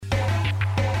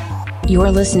You're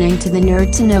listening to the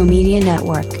Nerd to Know Media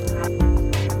Network.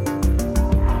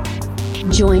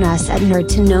 Join us at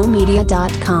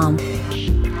nerdtoknowmedia.com.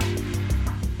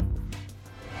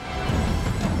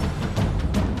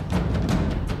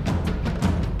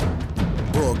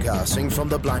 Broadcasting from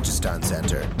the Blanchistan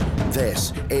Center,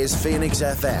 this is Phoenix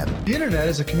FM. The internet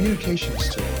is a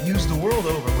communications tool used the world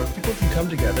over where people can come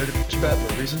together to bitch about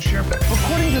movies and share facts.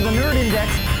 According to the Nerd Index,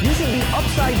 you should be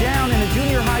upside down in a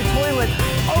junior high toilet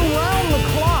around the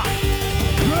clock.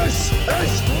 This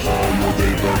is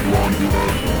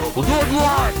We'll do it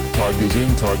live! Time goes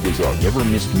in, time goes out. Never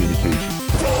miscommunication.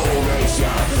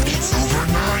 It's over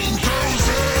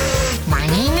 9,000! My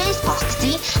name is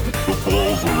Foxy. The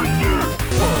balls are in there.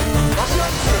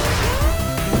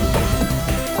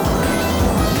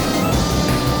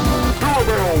 Do a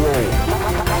barrel roll!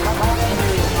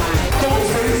 Don't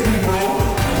face me, bro!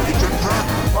 It's a trap!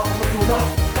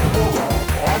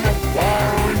 I'm a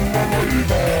firing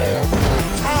believer!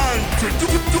 Time to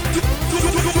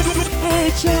Hey,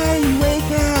 Charlie,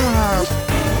 wake up!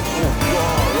 Oh,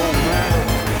 God, oh, man!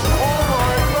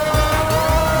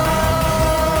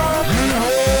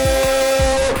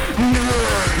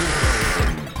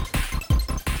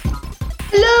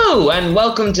 Hello, and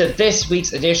welcome to this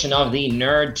week's edition of the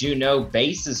Nerd to Know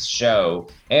Bases show,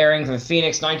 airing from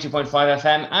Phoenix 92.5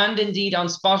 FM and indeed on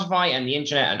Spotify and the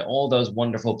internet and all those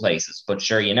wonderful places. But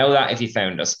sure, you know that if you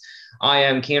found us. I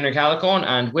am Kieran Calicorn,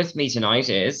 and with me tonight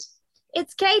is...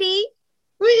 It's Katie.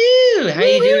 Woohoo! How are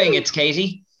you doing? It's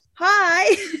Katie.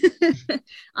 Hi.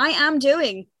 I am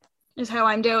doing, is how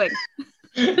I'm doing.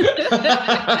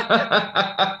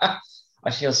 I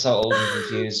feel so old and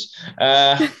confused.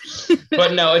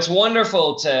 But no, it's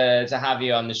wonderful to have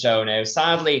you on the show now.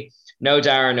 Sadly, no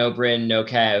Dara, no Bryn, no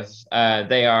Kev.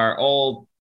 They are all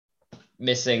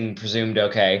missing, presumed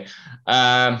okay.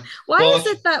 Why is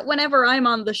it that whenever I'm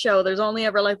on the show, there's only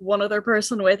ever like one other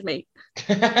person with me?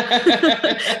 Do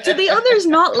the others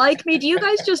not like me? Do you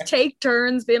guys just take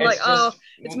turns being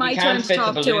it's my turn to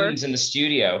talk to her? We can't fit the balloons in the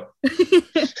studio.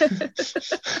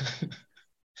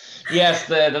 Yes,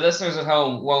 the listeners at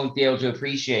home won't be able to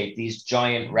appreciate these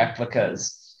giant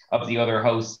replicas of the other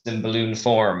hosts in balloon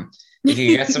form. If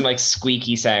you get some like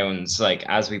squeaky sounds like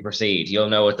as we proceed, you'll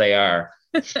know what they are.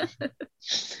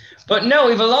 But no,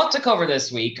 we have a lot to cover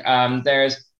this week.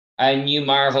 There's a new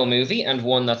Marvel movie and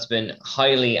one that's been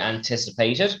highly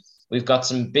anticipated. We've got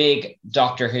some big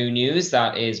Doctor Who news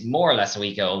that is more or less a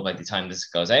week old by the time this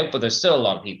goes out, but there's still a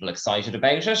lot of people excited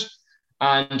about it.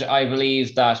 And I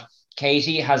believe that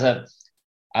Katie has a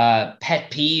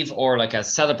pet peeve or like a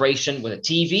celebration with a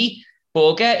TV, but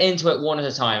we'll get into it one at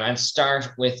a time and start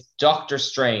with Doctor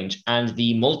Strange and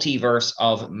the Multiverse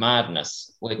of Madness,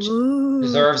 which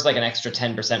deserves like an extra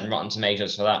 10% Rotten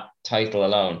Tomatoes for that title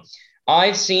alone.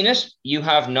 I've seen it, you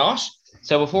have not.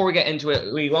 So before we get into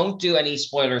it, we won't do any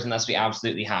spoilers unless we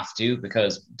absolutely have to,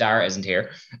 because Dara isn't here.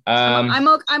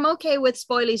 I'm okay with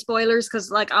spoilers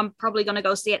because like I'm probably gonna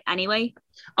go see it anyway.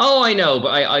 Oh, I know, but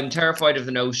I'm terrified of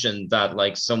the notion that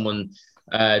like someone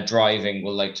driving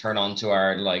will like turn on to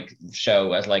our like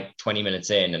show as like 20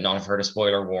 minutes in and not have heard a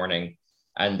spoiler warning,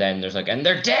 and then there's like, and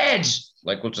they're dead.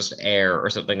 Like we'll just air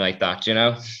or something like that, you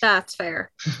know? That's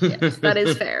fair. Yes, that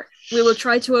is fair. We will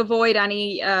try to avoid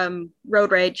any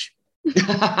road rage.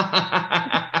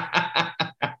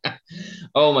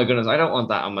 Oh my goodness, I don't want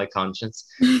that on my conscience.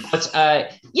 But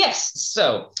yes,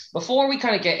 so before we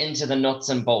kind of get into the nuts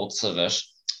and bolts of it,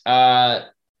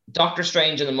 Doctor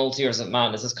Strange and the Multiverse of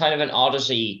Madness is kind of an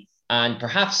oddity and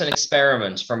perhaps an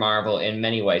experiment for Marvel in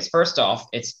many ways. First off,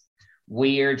 it's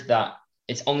weird that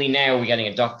it's only now we're getting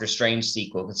a Doctor Strange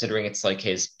sequel, considering it's like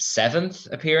his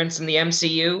 7th appearance in the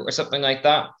MCU or something like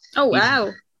that. Oh,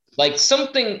 wow. It's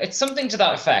something to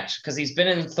that effect, because he's been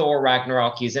in Thor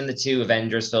Ragnarok, he's in the 2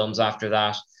 Avengers films after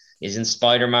that, he's in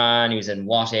Spider-Man, he was in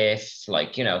What If,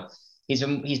 like, you know,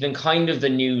 he's been kind of the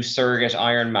new surrogate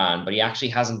Iron Man, but he actually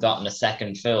hasn't gotten a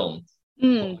second film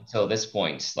until this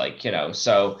point, like, you know,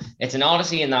 so it's an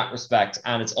oddity in that respect,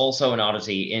 and it's also an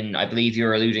oddity in, I believe you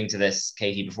were alluding to this,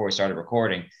 Katie, before we started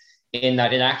recording, in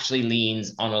that it actually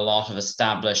leans on a lot of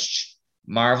established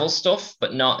Marvel stuff,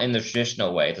 but not in the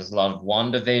traditional way. There's a lot of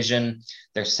WandaVision.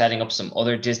 They're setting up some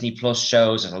other Disney Plus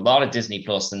shows. There's a lot of Disney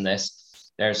Plus in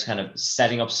this. There's kind of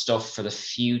setting up stuff for the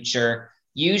future.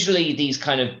 Usually these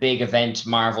kind of big event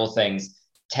Marvel things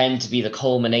tend to be the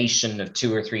culmination of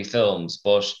 2 or 3 films,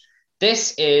 but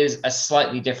this is a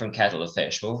slightly different kettle of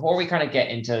fish. But before we kind of get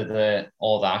into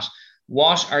all that,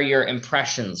 what are your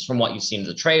impressions from what you've seen in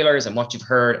the trailers and what you've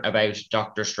heard about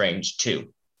Doctor Strange 2?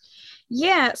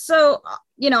 Yeah, so,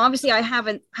 you know, obviously I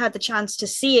haven't had the chance to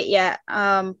see it yet,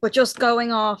 but just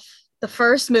going off the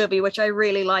first movie, which I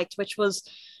really liked, which was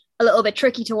a little bit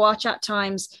tricky to watch at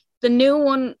times. The new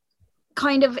one,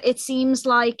 kind of, it seems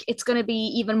like it's going to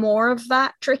be even more of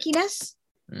that trickiness.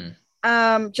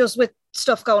 Just with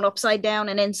stuff going upside down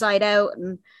and inside out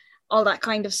and all that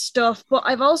kind of stuff. But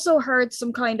I've also heard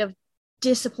some kind of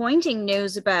disappointing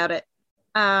news about it.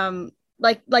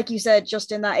 Like you said,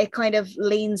 just in that it kind of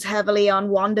leans heavily on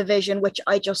WandaVision, which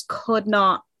I just could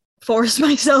not force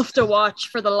myself to watch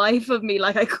for the life of me.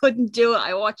 Like, I couldn't do it.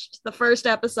 I watched the first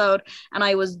episode and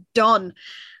I was done.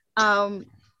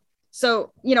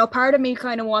 So, you know, part of me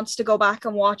kind of wants to go back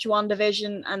and watch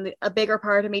WandaVision, and a bigger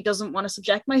part of me doesn't want to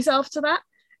subject myself to that.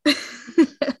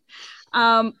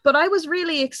 But I was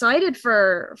really excited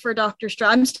for Doctor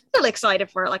Strange. I'm still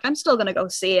excited for it. Like, I'm still going to go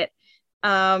see it.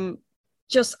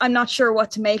 Just, I'm not sure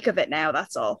what to make of it now.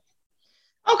 That's all.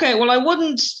 Okay. Well, I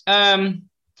wouldn't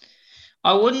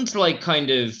like kind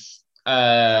of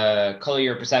color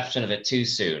your perception of it too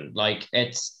soon. Like,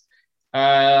 it's,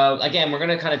 again, we're going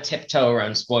to kind of tiptoe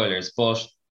around spoilers, but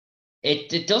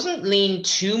it doesn't lean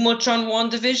too much on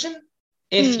WandaVision.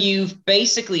 If you've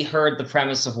basically heard the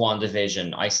premise of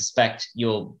WandaVision, I suspect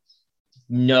you'll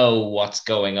know what's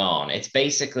going on. It's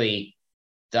basically,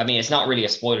 I mean, it's not really a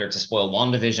spoiler to spoil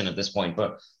WandaVision at this point,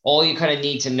 but all you kind of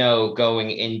need to know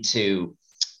going into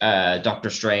Doctor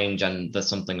Strange and the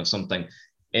something of something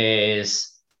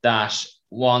is that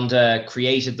Wanda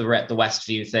created the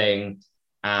Westview thing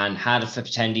and had a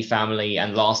Pretendy family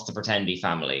and lost the Pretendy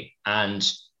family. And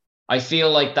I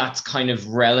feel like that's kind of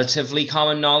relatively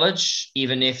common knowledge,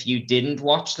 even if you didn't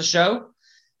watch the show.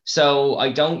 So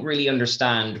I don't really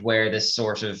understand where this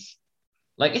sort of,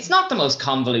 like, it's not the most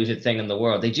convoluted thing in the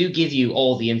world. They do give you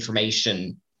all the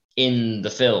information in the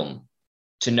film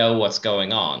to know what's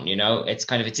going on, you know? It's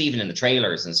kind of, it's even in the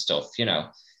trailers and stuff, you know?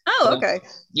 Oh, okay.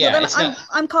 Yeah. Well, then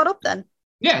I'm caught up then.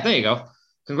 Yeah, there you go.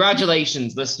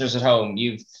 Congratulations, listeners at home.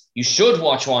 You should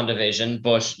watch WandaVision,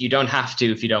 but you don't have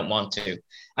to if you don't want to.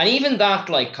 And even that,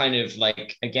 like, kind of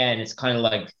like, again, it's kind of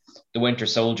like the Winter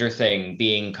Soldier thing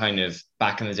being kind of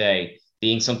back in the day,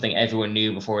 being something everyone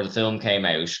knew before the film came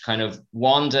out. Kind of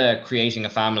Wanda creating a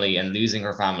family and losing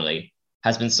her family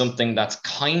has been something that's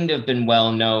kind of been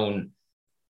well known,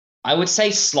 I would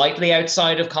say slightly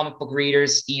outside of comic book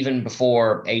readers, even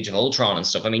before Age of Ultron and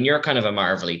stuff. I mean, you're kind of a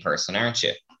Marvel-y person, aren't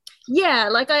you? Yeah,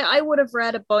 like I would have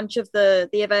read a bunch of the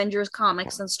Avengers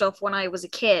comics and stuff when I was a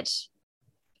kid.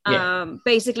 Yeah.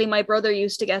 Basically, my brother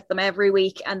used to get them every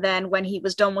week, and then when he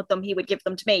was done with them, he would give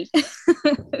them to me.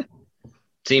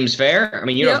 Seems fair. I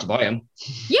mean, you don't have to buy them.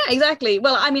 Yeah, exactly.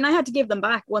 Well, I mean, I had to give them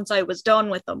back once I was done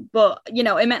with them, but, you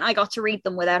know, it meant I got to read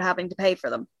them without having to pay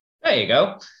for them. There you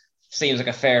go. Seems like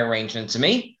a fair arrangement to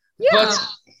me. Yeah.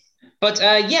 But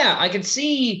yeah, I can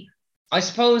see, I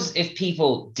suppose if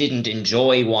people didn't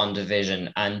enjoy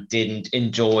WandaVision and didn't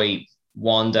enjoy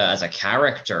Wanda as a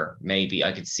character, maybe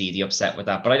I could see the upset with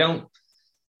that. But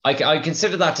I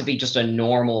consider that to be just a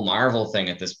normal Marvel thing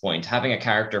at this point. Having a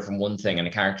character from one thing and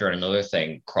a character in another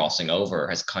thing crossing over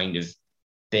has kind of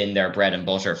been their bread and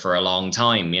butter for a long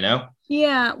time, you know?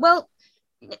 Yeah, well,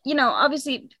 you know,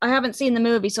 obviously I haven't seen the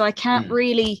movie, so I can't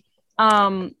really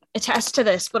attest to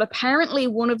this, but apparently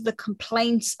one of the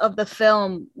complaints of the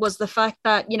film was the fact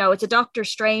that, you know, it's a Doctor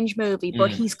Strange movie, but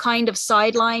he's kind of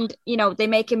sidelined, you know, they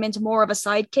make him into more of a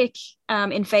sidekick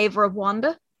in favor of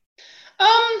Wanda.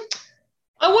 I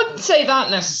wouldn't say that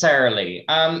necessarily.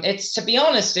 It's, to be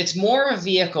honest, it's more a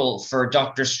vehicle for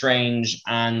Doctor Strange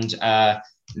and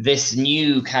this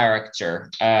new character.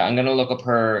 I'm going to look up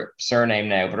her surname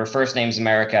now, but her first name's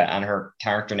America and her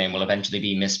character name will eventually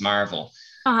be Miss Marvel.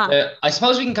 I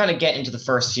suppose we can kind of get into the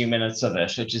first few minutes of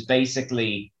it, which is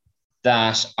basically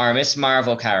that our Miss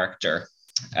Marvel character,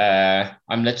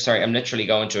 I'm literally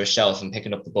going to a shelf and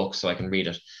picking up the book so I can read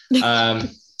it.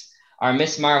 Our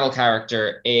Miss Marvel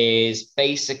character is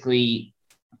basically,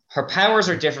 her powers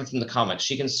are different from the comics.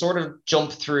 She can sort of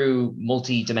jump through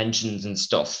multi-dimensions and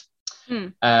stuff.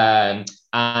 And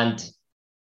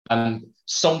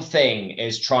something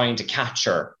is trying to catch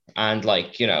her and,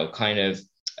 like, you know, kind of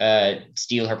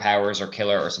steal her powers or kill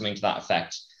her or something to that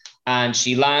effect. And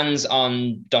she lands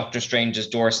on Doctor Strange's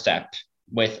doorstep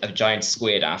with a giant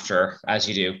squid after her, as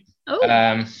you do.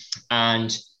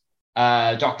 And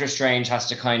Doctor Strange has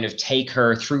to kind of take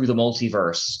her through the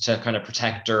multiverse to kind of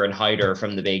protect her and hide her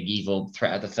from the big evil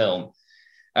threat of the film.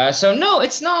 So no,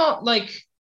 it's not like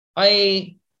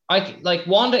I like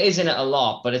Wanda is in it a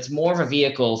lot, but it's more of a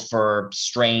vehicle for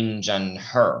Strange and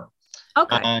her.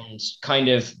 Okay. And kind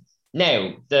of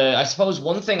now, I suppose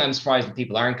one thing I'm surprised that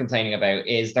people aren't complaining about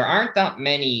is there aren't that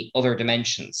many other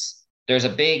dimensions. There's a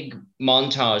big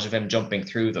montage of him jumping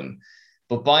through them,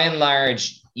 but by and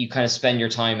large, you kind of spend your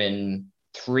time in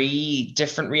 3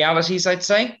 different realities, I'd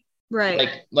say.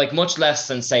 Right. Like much less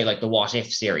than, say, like the What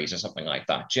If series or something like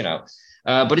that, you know.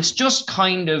 But it's just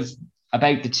kind of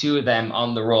about the two of them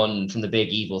on the run from the big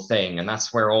evil thing. And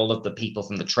that's where all of the people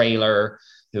from the trailer,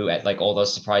 who had like all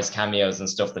those surprise cameos and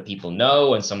stuff that people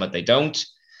know and some that they don't.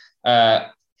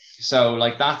 So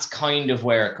like that's kind of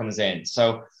where it comes in.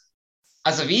 So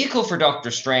as a vehicle for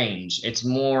Doctor Strange, it's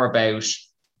more about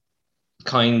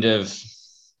kind of,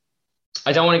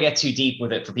 I don't want to get too deep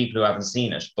with it for people who haven't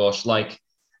seen it, but like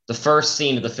the first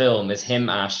scene of the film is him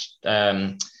at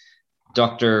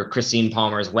Dr. Christine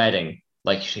Palmer's wedding.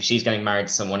 Like she's getting married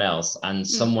to someone else, and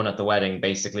someone at the wedding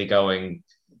basically going,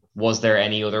 was there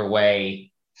any other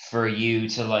way for you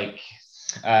to like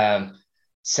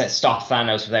stop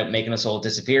Thanos without making us all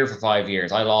disappear for 5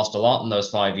 years? I lost a lot in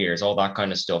those 5 years, all that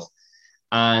kind of stuff.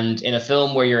 And in a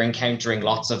film where you're encountering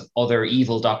lots of other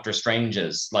evil Doctor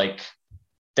Stranges, like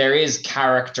there is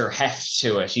character heft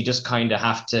to it. You just kind of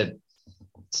have to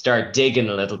start digging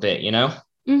a little bit, you know?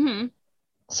 Mm-hmm.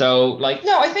 So like,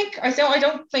 no, I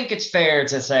don't think it's fair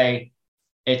to say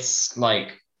it's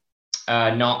like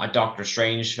not a Doctor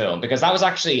Strange film, because that was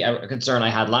actually a concern I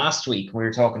had last week when we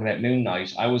were talking about Moon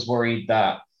Knight. I was worried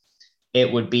that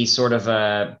it would be sort of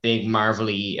a big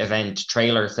Marvel-y event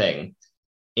trailer thing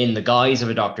in the guise of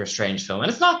a Doctor Strange film.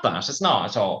 And it's not that. It's not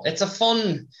at all. It's a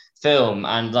fun film,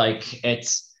 and like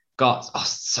it's got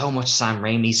so much Sam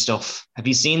Raimi stuff. Have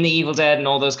you seen The Evil Dead and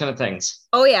all those kind of things?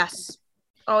 Oh, yes.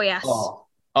 Oh, yes.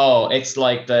 Oh, it's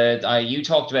like you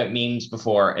talked about memes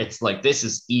before. It's like, this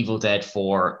is Evil Dead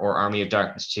 4 or Army of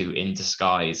Darkness 2 in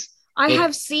disguise. I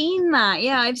have seen that.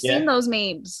 Yeah, I've seen those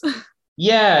memes.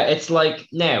 Yeah, it's like,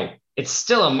 now, it's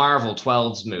still a Marvel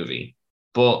 12s movie,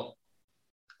 but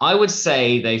I would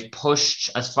say they've pushed,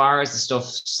 as far as the stuff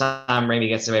Sam Raimi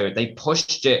gets away with, they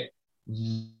pushed it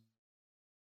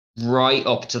right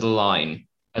up to the line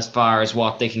as far as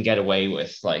what they can get away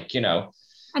with. Like, you know,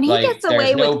 and he like, gets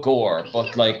away with no gore,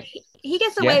 but like he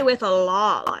gets away with a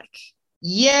lot. Like,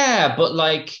 yeah, but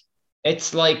like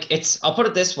it's I'll put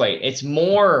it this way, it's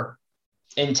more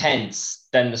intense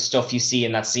than the stuff you see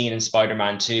in that scene in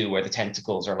Spider-Man 2 where the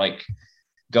tentacles are like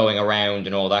going around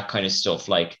and all that kind of stuff.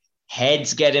 Like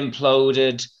heads get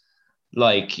imploded,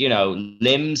 like, you know,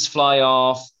 limbs fly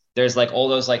off. There's like all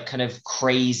those like kind of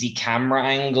crazy camera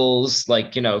angles,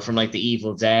 like, you know, from like The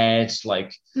Evil Dead.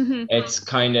 Like it's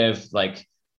kind of like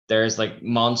there's like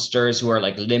monsters who are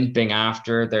like limping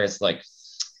after. There's like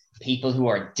people who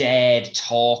are dead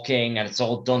talking, and it's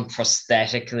all done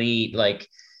prosthetically. Like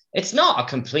it's not a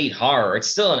complete horror. It's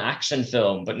still an action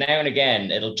film, but now and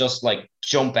again it'll just like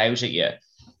jump out at you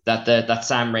that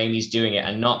Sam Raimi's doing it,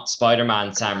 and not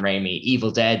Spider-Man Sam Raimi,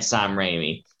 Evil Dead Sam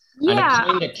Raimi. Yeah. And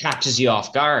it kind of catches you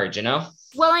off guard, you know?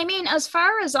 Well, I mean, as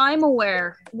far as I'm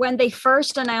aware, when they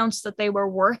first announced that they were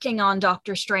working on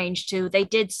Doctor Strange 2, they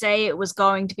did say it was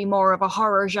going to be more of a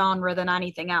horror genre than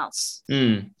anything else.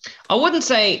 I wouldn't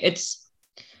say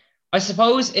I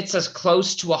suppose it's as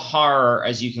close to a horror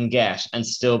as you can get and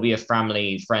still be a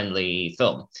family-friendly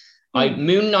film.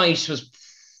 Moon Knight was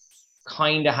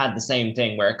kind of had the same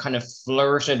thing, where it kind of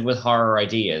flirted with horror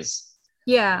ideas.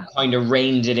 Yeah. Kind of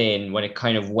reined it in when it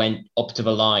kind of went up to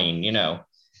the line, you know?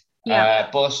 Yeah.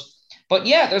 But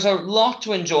yeah, there's a lot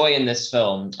to enjoy in this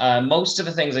film. Most of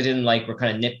the things I didn't like were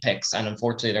kind of nitpicks, and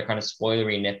unfortunately they're kind of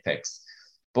spoilery nitpicks.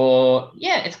 But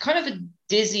yeah, it's kind of a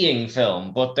dizzying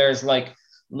film, but there's like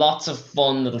lots of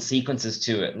fun little sequences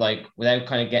to it. Like, without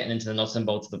kind of getting into the nuts and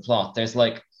bolts of the plot, there's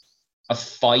like a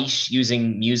fight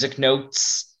using music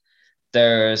notes.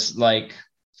 There's like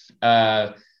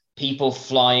people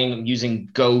flying using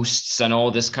ghosts and all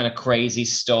this kind of crazy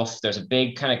stuff. There's a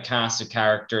big kind of cast of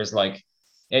characters. Like,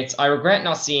 I regret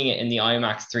not seeing it in the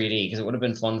IMAX 3D because it would have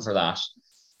been fun for that.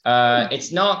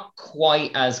 It's not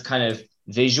quite as kind of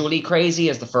visually crazy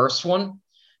as the first one,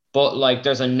 but like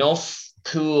there's enough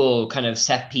cool kind of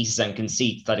set pieces and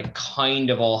conceits that it kind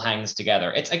of all hangs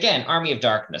together. It's, again, Army of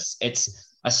Darkness. It's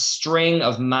a string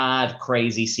of mad,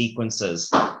 crazy sequences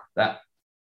that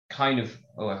kind of,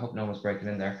 I hope no one's breaking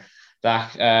in there,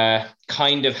 that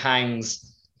kind of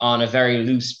hangs on a very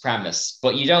loose premise,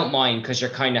 but you don't mind because you're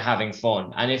kind of having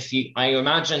fun. And I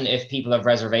imagine if people have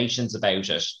reservations about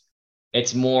it,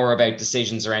 it's more about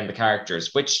decisions around the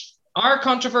characters, which are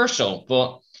controversial,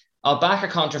 but I'll back a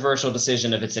controversial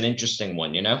decision if it's an interesting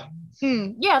one, you know?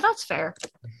 Yeah, that's fair.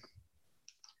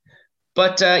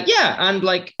 But yeah, and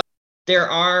like there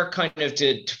are kind of,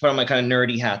 to put on my kind of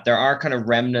nerdy hat, there are kind of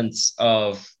remnants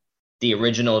of the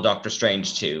original Doctor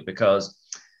Strange 2, because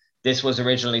this was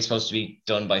originally supposed to be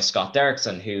done by Scott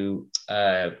Derrickson, who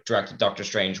directed Doctor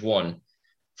Strange 1.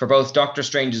 for both Doctor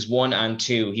Strange's 1 and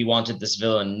 2, he wanted this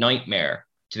villain, Nightmare,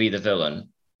 to be the villain.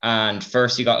 And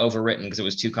first he got overwritten because it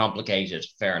was too complicated.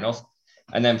 Fair enough.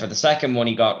 And then for the second one,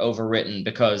 he got overwritten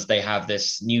because they have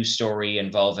this new story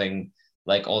involving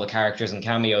like all the characters and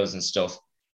cameos and stuff.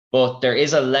 But there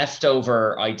is a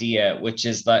leftover idea, which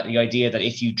is that the idea that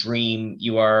if you dream,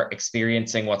 you are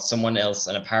experiencing what someone else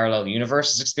in a parallel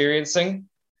universe is experiencing.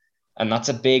 And that's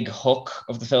a big hook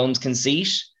of the film's conceit.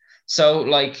 So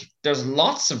like there's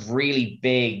lots of really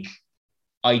big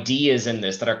ideas in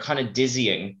this that are kind of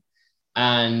dizzying.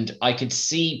 And I could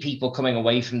see people coming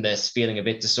away from this feeling a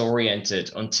bit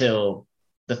disoriented until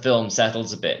the film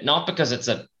settles a bit. Not because it's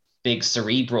a big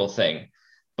cerebral thing,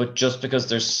 but just because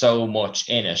there's so much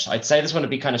in it. I'd say this one would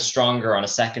be kind of stronger on a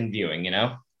second viewing, you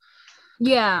know?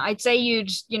 Yeah, I'd say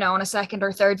on a second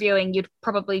or third viewing, you'd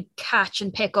probably catch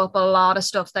and pick up a lot of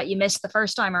stuff that you missed the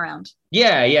first time around.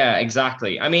 Yeah,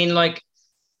 exactly. I mean, like,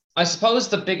 I suppose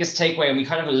the biggest takeaway, and we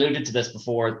kind of alluded to this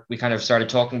before we kind of started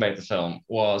talking about the film,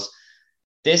 was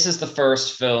this is the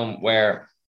first film where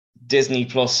Disney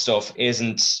Plus stuff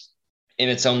isn't in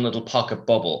its own little pocket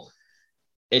bubble.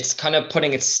 It's kind of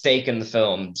putting its stake in the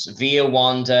films. Via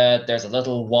Wanda, there's a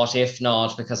little what if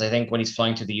nod, because I think when he's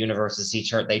flying through the universes,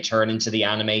 they turn into the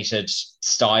animated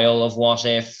style of what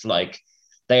if. Like,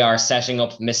 they are setting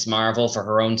up Miss Marvel for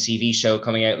her own TV show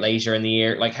coming out later in the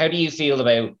year. Like, how do you feel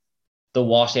about the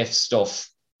what if stuff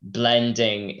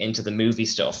blending into the movie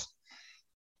stuff?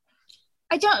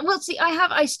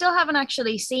 I still haven't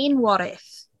actually seen What If.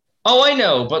 Oh, I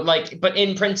know, but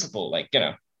in principle, like, you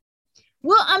know.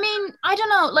 Well, I mean, I don't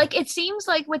know. Like, it seems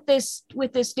like with this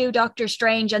new Doctor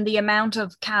Strange and the amount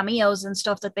of cameos and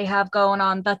stuff that they have going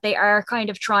on, that they are kind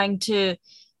of trying to,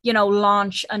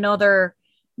 launch another,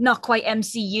 not quite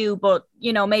MCU, but,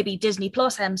 maybe Disney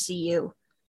Plus MCU.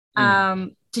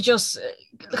 To just,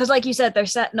 because like you said, they're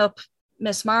setting up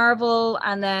Miss Marvel,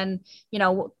 and then,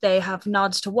 they have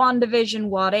nods to WandaVision,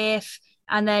 What If,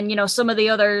 and then, some of the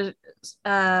other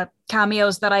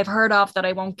cameos that I've heard of that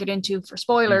I won't get into for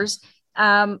spoilers.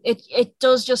 It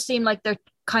does just seem like they're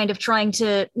kind of trying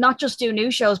to not just do new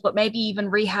shows, but maybe even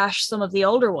rehash some of the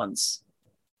older ones.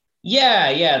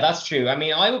 Yeah, that's true. I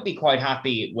mean, I would be quite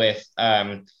happy with,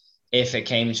 if it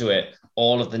came to it,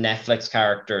 all of the Netflix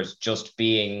characters just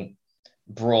being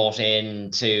brought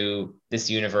into this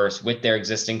universe with their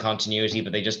existing continuity,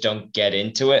 but they just don't get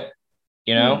into it,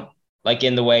 like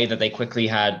in the way that they quickly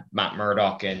had Matt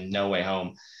Murdock in No Way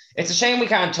Home. It's a shame we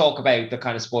can't talk about the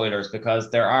kind of spoilers, because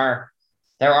there are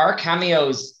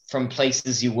cameos from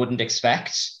places you wouldn't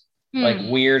expect, like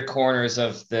weird corners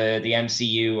of the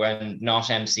MCU and not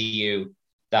MCU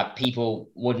that people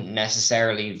wouldn't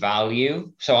necessarily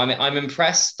value. So I'm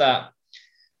impressed that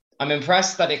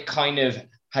it kind of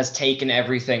has taken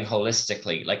everything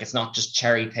holistically. Like, it's not just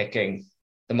cherry picking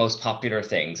the most popular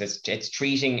things. It's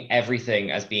treating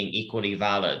everything as being equally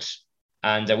valid.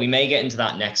 And we may get into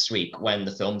that next week when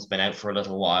the film's been out for a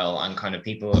little while and kind of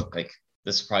people look like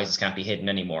the surprises can't be hidden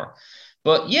anymore.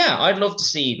 But yeah, I'd love to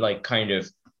see, like, kind of,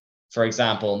 for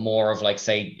example, more of, like,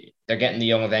 say they're getting the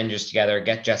Young Avengers together,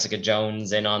 get Jessica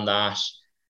Jones in on that.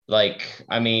 Like,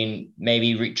 I mean,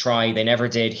 maybe retry, they never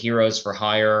did Heroes for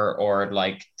Hire or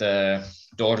like the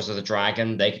Daughters of the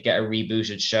Dragon. They could get a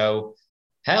rebooted show.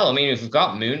 Hell, I mean, if we've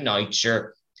got Moon Knight,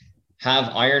 sure, have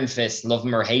Iron Fist, love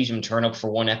him or hate him, turn up for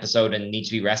one episode and need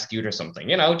to be rescued or something,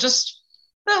 just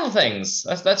little things.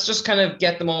 Let's just kind of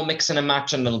get them all mixing and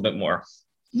matching a little bit more.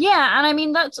 Yeah, and I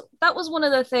mean, that was one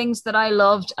of the things that I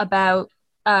loved about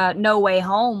No Way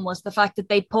Home, was the fact that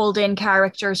they pulled in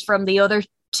characters from the other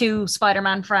two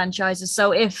Spider-Man franchises.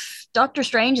 So if Doctor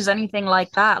Strange is anything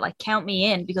like that, like, count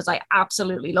me in, because I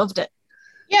absolutely loved it.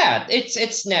 Yeah,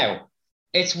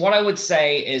 it's what I would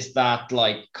say is that,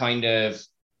 like, kind of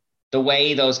the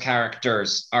way those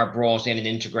characters are brought in and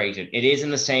integrated, it is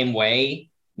in the same way,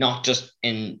 not just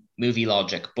in movie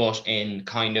logic, but in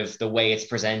kind of the way it's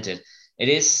presented. It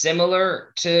is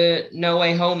similar to No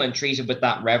Way Home and treated with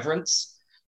that reverence.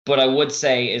 But I would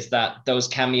say is that those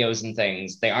cameos and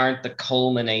things, they aren't the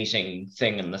culminating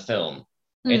thing in the film.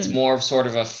 It's more of sort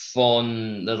of a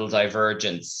fun little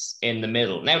divergence in the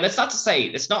middle. Now, that's not to say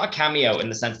it's not a cameo in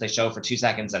the sense they show for 2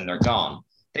 seconds and they're gone.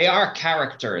 They are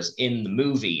characters in the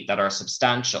movie that are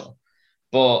substantial,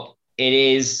 but it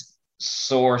is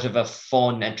sort of a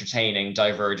fun, entertaining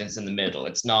divergence in the middle.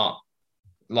 It's not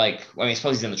like, I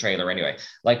suppose he's in the trailer anyway.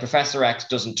 Like, Professor X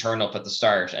doesn't turn up at the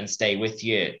start and stay with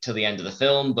you till the end of the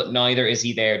film, but neither is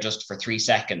he there just for 3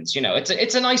 seconds.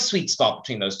 It's a nice sweet spot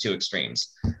between those two extremes.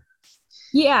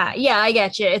 Yeah, I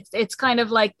get you. It's kind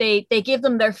of like they give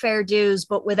them their fair dues,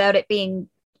 but without it being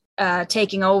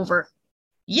taking over.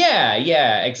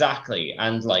 Yeah, exactly.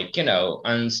 And like,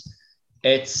 and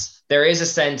there is a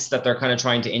sense that they're kind of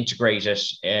trying to integrate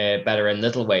it better in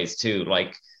little ways too.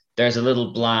 Like there's a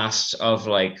little blast of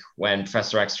like when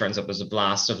Professor X turns up, there's a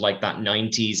blast of like that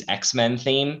 90s X-Men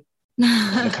theme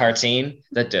from the cartoon.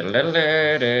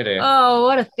 Oh,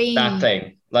 what a theme. That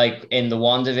thing. Like in the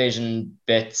WandaVision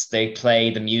bits, they play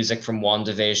the music from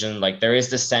WandaVision. Like there is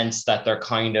the sense that they're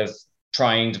kind of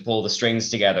trying to pull the strings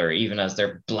together, even as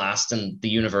they're blasting the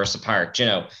universe apart,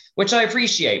 which I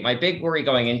appreciate. My big worry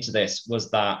going into this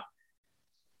was that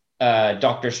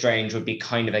Doctor Strange would be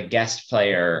kind of a guest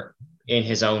player in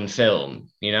his own film,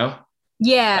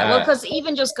 Yeah, well, because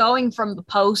even just going from the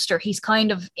poster, he's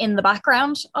kind of in the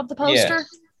background of the poster.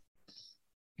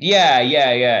 Yeah,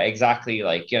 exactly.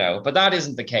 Like, but that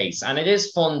isn't the case. And it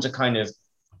is fun to kind of,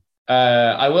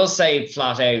 I will say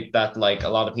flat out that like a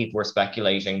lot of people were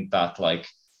speculating that like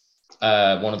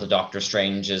one of the Doctor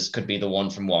Stranges could be the one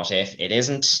from What If. It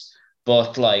isn't.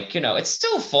 But like, it's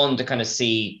still fun to kind of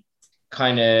see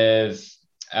kind of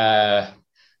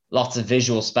lots of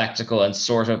visual spectacle and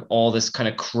sort of all this kind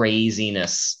of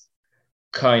craziness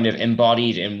kind of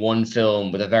embodied in one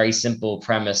film with a very simple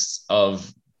premise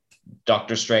of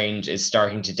Doctor Strange is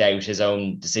starting to doubt his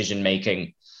own decision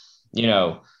making,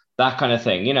 that kind of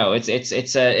thing.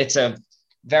 It's a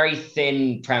very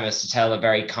thin premise to tell a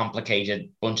very complicated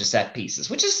bunch of set pieces,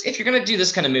 which is, if you're going to do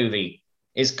this kind of movie,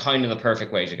 is kind of the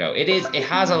perfect way to go. It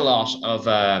has a lot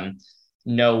of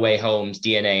No Way Home's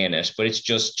DNA in it, but it's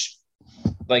just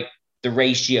like the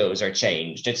ratios are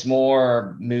changed. It's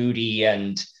more moody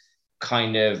and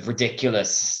kind of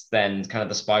ridiculous than kind of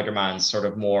the Spider-Man sort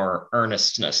of more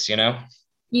earnestness,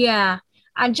 Yeah.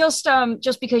 And just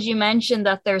because you mentioned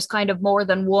that there's kind of more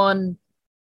than one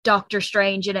Doctor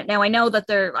Strange in it. Now I know of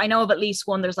at least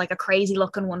one. There's like a crazy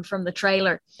looking one from the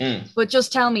trailer. But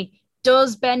just tell me,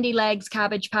 does Bendy Legs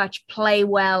Cabbage Patch play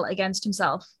well against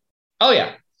himself? Oh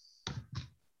yeah.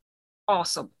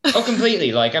 Awesome. Oh,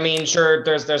 completely. Like, I mean, sure,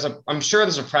 I'm sure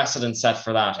there's a precedent set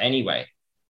for that anyway.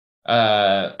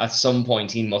 At some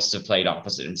point he must have played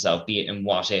opposite himself, be it in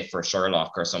What If or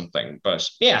Sherlock or something. But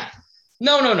yeah.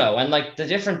 No. And like the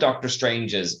different Doctor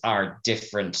Stranges are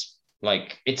different.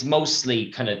 Like it's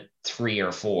mostly kind of 3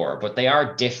 or 4, but they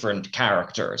are different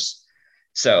characters.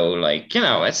 So like,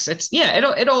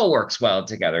 it all works well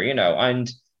together,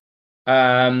 and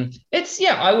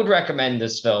I would recommend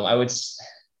this film.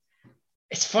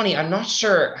 It's funny, I'm not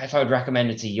sure if I would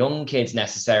recommend it to young kids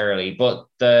necessarily, but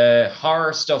the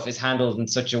horror stuff is handled in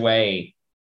such a way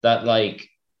that like,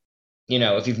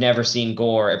 if you've never seen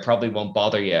gore, it probably won't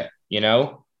bother you,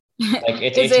 Like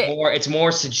it's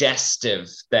more suggestive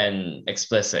than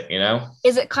explicit,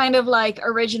 Is it kind of like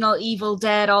original Evil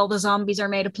Dead, all the zombies are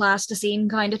made of plasticine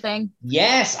kind of thing?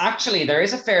 Yes, actually, there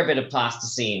is a fair bit of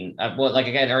plasticine. Well, like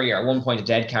again earlier, at one point a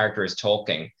dead character is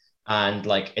talking, and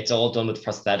like it's all done with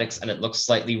prosthetics, and it looks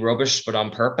slightly rubbish, but on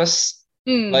purpose.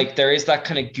 Like there is that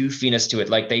kind of goofiness to it.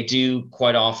 Like they do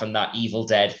quite often that Evil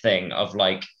Dead thing of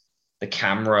like the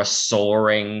camera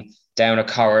soaring down a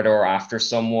corridor after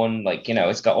someone, like,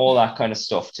 it's got all that kind of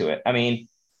stuff to it. I mean,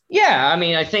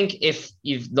 I think if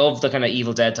you love the kind of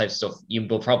Evil Dead type stuff, you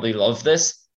will probably love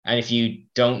this. And if you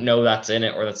don't know that's in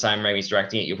it or that Sam Raimi's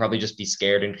directing it, you'll probably just be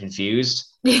scared and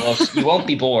confused. But you won't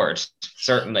be bored,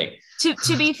 certainly.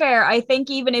 To be fair, I think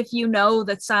even if you know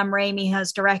that Sam Raimi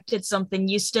has directed something,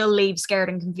 you still leave scared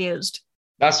and confused.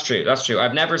 That's true.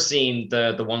 I've never seen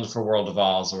the Wonderful World of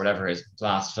Oz or whatever his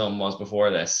last film was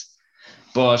before this.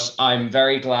 But I'm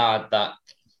very glad that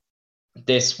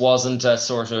this wasn't a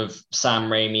sort of Sam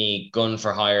Raimi gun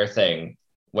for hire thing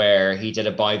where he did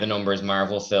a by the numbers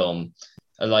Marvel film,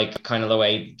 like kind of the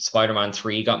way Spider-Man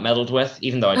 3 got meddled with,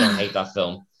 even though I don't hate that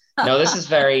film. No, this is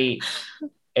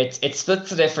it splits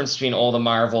the difference between all the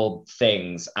Marvel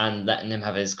things and letting him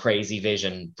have his crazy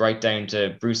vision, right down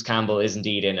to Bruce Campbell is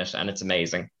indeed in it, and it's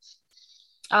amazing.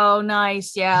 Oh,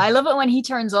 nice. Yeah, I love it when he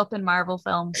turns up in Marvel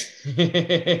films.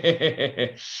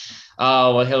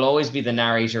 Oh, well, he'll always be the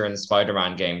narrator in the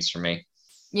Spider-Man games for me.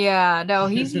 Yeah, no,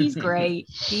 he's great.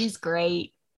 He's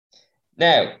great.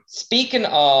 Now, speaking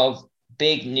of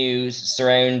big news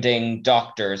surrounding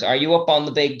doctors, are you up on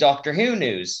the big Doctor Who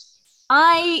news?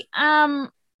 I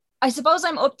suppose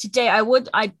I'm up to date. I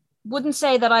wouldn't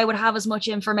say that I would have as much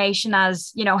information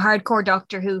as, hardcore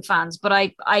Doctor Who fans, but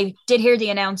I did hear the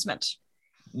announcement.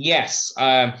 Yes.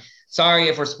 Sorry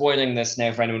if we're spoiling this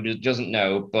now for anyone who doesn't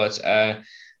know, but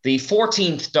the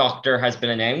 14th Doctor has been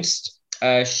announced.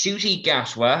 Ncuti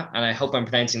Gatwa, and I hope I'm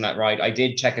pronouncing that right. I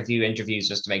did check a few interviews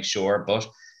just to make sure, but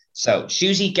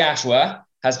Ncuti Gatwa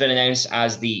has been announced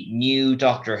as the new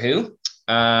Doctor Who.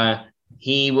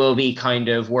 he will be kind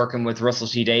of working with Russell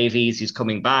T Davies, who's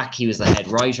coming back. He was the head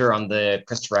writer on the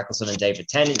Christopher Eccleston and David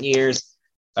Tennant years.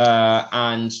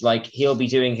 And like he'll be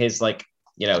doing his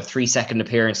 3-second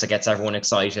appearance that gets everyone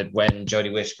excited when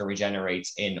Jodie Whittaker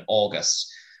regenerates in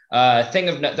August.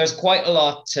 There's quite a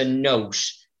lot to note,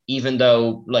 even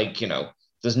though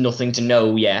there's nothing to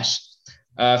know yet.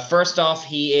 First off,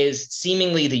 he is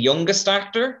seemingly the youngest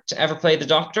actor to ever play the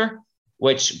Doctor,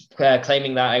 which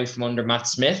claiming that out from under Matt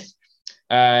Smith.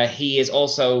 He is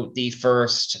also the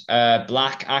first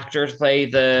Black actor to play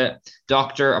the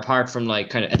Doctor, apart from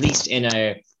at least in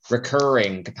a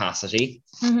recurring capacity.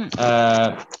 It's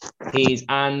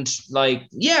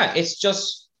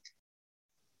just,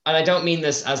 and I don't mean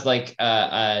this as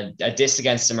a diss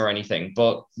against him or anything,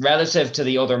 but relative to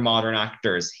the other modern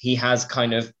actors, he has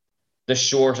kind of the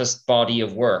shortest body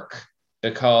of work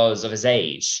because of his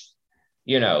age.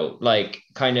 When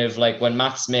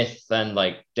Matt Smith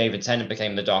and David Tennant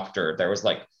became the Doctor, there was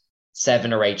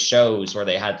 7 or 8 shows where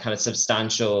they had kind of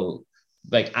substantial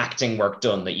acting work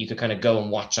done that you could kind of go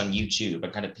and watch on YouTube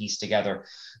and kind of piece together.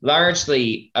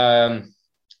 Largely,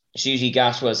 Ncuti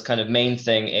Gatwa's kind of main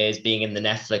thing is being in the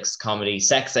Netflix comedy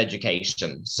Sex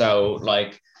Education. So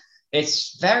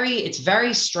it's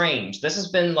very strange. This has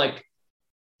been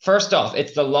first off,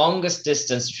 it's the longest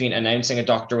distance between announcing a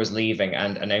Doctor was leaving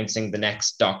and announcing the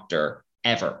next Doctor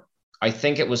ever. I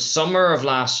think it was summer of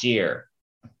last year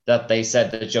that they said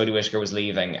that Jodie Whittaker was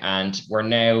leaving, and we're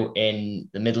now in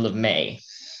the middle of May.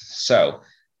 So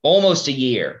almost a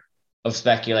year of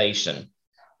speculation.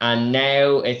 And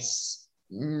now it's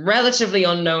relatively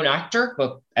unknown actor,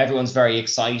 but everyone's very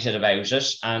excited about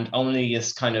it. And only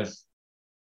this kind of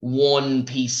one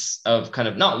piece of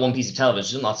not one piece of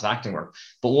television, lots of acting work,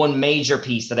 but one major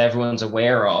piece that everyone's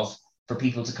aware of for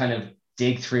people to kind of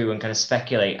dig through and kind of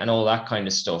speculate and all that kind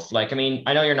of stuff. I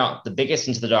know you're not the biggest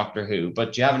into the Doctor Who,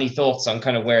 but do you have any thoughts on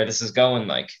kind of where this is going?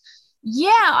 Yeah,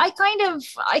 I kind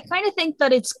of think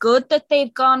that it's good that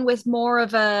they've gone with more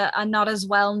of a not as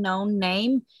well-known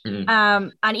name,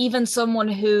 and even someone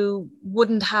who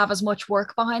wouldn't have as much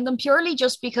work behind them, purely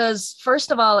just because,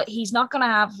 first of all, he's not going to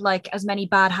have as many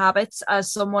bad habits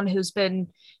as someone who's been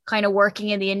kind of working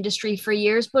in the industry for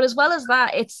years. But as well as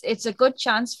that, it's a good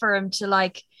chance for him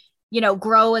to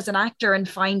grow as an actor and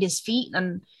find his feet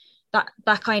and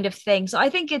that kind of thing. So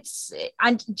I think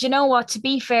and you know what, to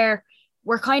be fair,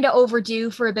 we're kind of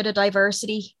overdue for a bit of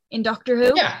diversity in Doctor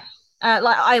Who. Yeah.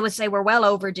 I would say we're well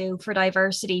overdue for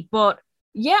diversity, but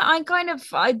yeah, I'm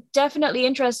definitely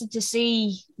interested to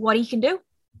see what he can do.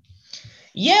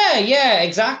 Yeah,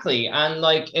 exactly. And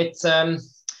it's a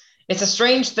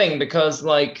strange thing because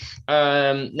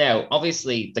now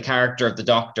obviously the character of the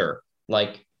Doctor,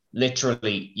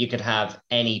 literally you could have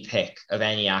any pick of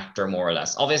any actor more or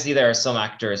less. Obviously there are some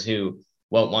actors who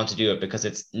won't want to do it because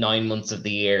it's 9 months of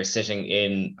the year sitting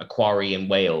in a quarry in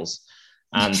Wales,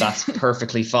 and that's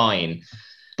perfectly fine.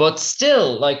 But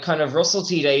still, kind of Russell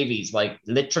T Davies,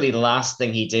 literally the last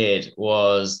thing he did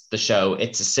was the show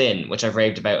It's a Sin, which I've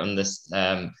raved about on this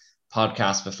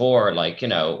podcast before,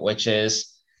 which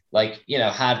is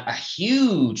had a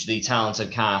hugely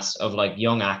talented cast of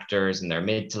young actors in their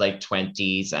mid to late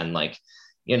 20s, and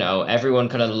everyone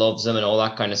kind of loves him and all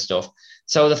that kind of stuff.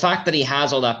 So the fact that he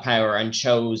has all that power and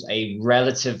chose a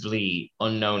relatively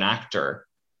unknown actor,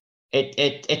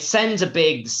 it sends a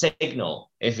big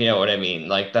signal, if you know what I mean,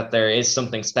 that there is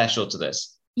something special to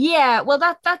this. Yeah, well,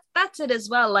 that's it as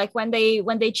well. When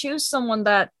they choose someone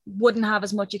that wouldn't have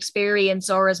as much experience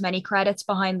or as many credits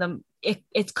behind them,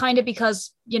 it's kind of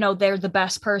because they're the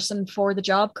best person for the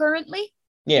job currently.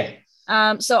 Yeah.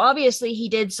 So obviously he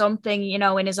did something,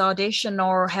 in his audition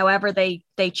or however they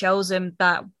chose him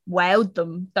that wowed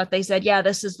them, that they said, yeah,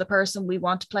 this is the person we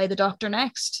want to play the Doctor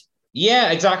next.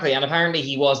 Yeah, exactly. And apparently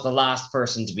he was the last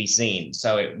person to be seen.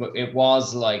 So it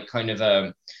was kind of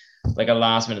a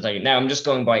last minute thing. Now I'm just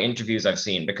going by interviews I've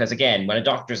seen, because again, when a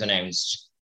Doctor's announced,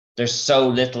 there's so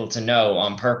little to know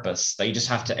on purpose that you just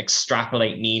have to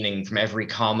extrapolate meaning from every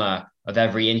comma of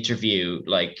every interview,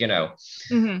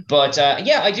 But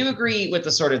I do agree with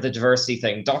the sort of the diversity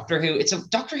thing. Doctor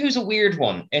Who's a weird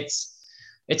one. It's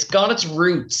got its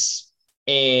roots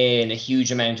in a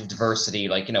huge amount of diversity.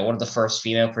 One of the first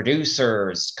female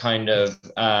producers kind of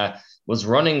was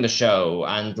running the show,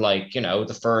 and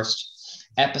the first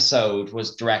episode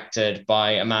was directed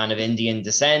by a man of Indian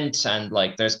descent, and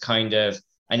there's kind of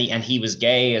and he was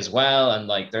gay as well, and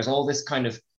there's all this kind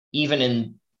of, even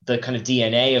in the kind of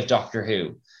DNA of Doctor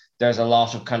Who, there's a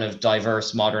lot of kind of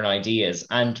diverse modern ideas,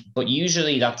 but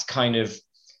usually that's kind of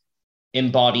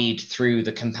embodied through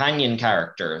the companion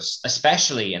characters,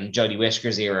 especially in Jodie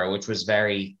Whittaker's era, which was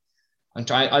very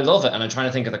I love it, and I'm trying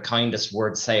to think of the kindest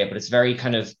word to say it, but it's very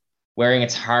kind of wearing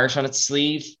its heart on its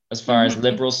sleeve as far as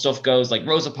liberal stuff goes. Like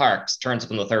Rosa Parks turns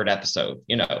up in the third episode,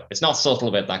 you know, it's not subtle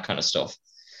about that kind of stuff.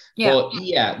 Yeah.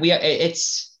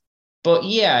 But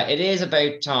yeah, it is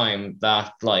about time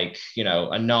that, like, you know,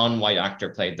 a non-white actor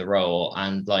played the role,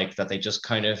 and like that they just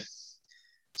kind of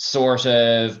sort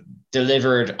of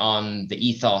delivered on the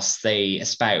ethos they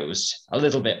espoused a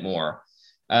little bit more.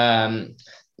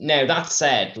 Now that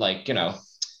said, like, you know,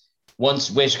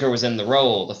 once Whittaker was in the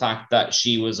role, the fact that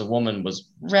she was a woman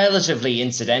was relatively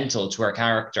incidental to her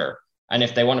character. And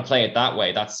if they want to play it that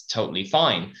way, that's totally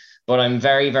fine. But I'm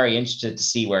very, very interested to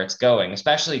see where it's going,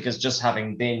 especially because just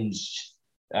having binged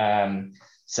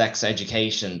Sex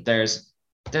Education, there's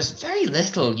very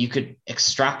little you could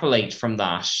extrapolate from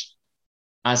that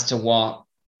as to what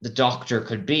the Doctor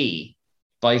could be,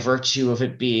 by virtue of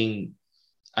it being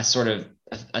a sort of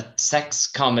a sex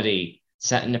comedy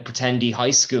set in a pretendy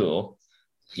high school.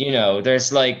 You know,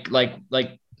 there's like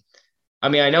I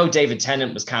mean, I know David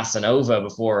Tennant was Casanova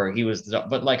before he was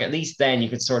but like at least then you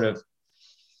could sort of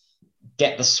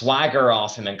get the swagger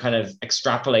off him and kind of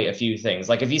extrapolate a few things.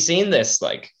 Like, have you seen this,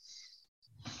 like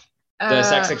the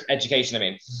Sex Education? I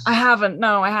mean, I haven't.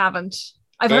 No, I haven't.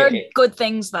 I've heard good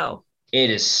things though. It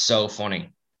is so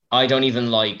funny. I don't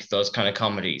even like those kind of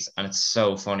comedies, and it's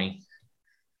so funny.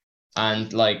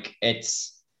 And like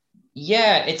it's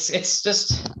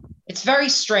just, it's very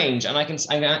strange, and I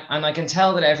can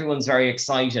tell that everyone's very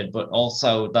excited, but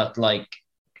also that like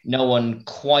no one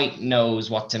quite knows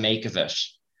what to make of it.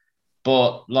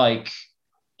 But like,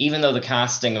 even though the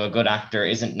casting of a good actor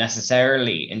isn't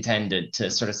necessarily intended to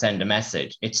sort of send a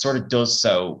message, it sort of does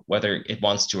so whether it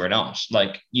wants to or not.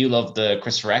 Like, you love the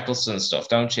Christopher Eccleston stuff,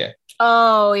 don't you?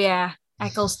 Oh yeah,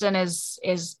 Eccleston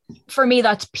is for me,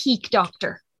 that's peak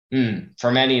Doctor.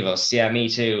 For many of us, yeah, me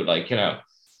too. Like, you know,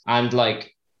 and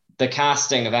like the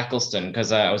casting of Eccleston,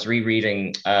 because I was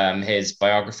rereading his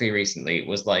biography recently,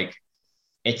 was like,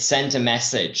 it sent a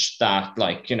message that,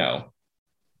 like, you know,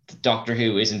 Doctor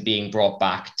Who isn't being brought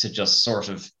back to just sort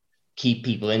of keep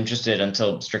people interested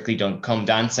until Strictly Don't Come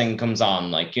Dancing comes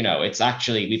on. Like, you know, it's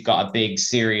actually, we've got a big,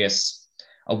 serious,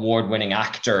 award-winning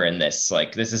actor in this.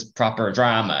 Like, this is proper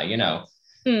drama, you know.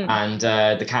 And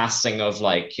the casting of,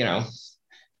 like, you know,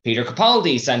 Peter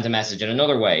Capaldi sent a message in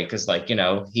another way, because, like, you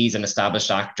know, he's an established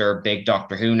actor, big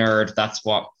Doctor Who nerd. That's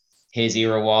what his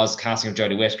era was. Casting of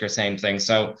Jodie Whittaker, same thing.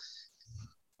 So,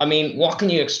 I mean, what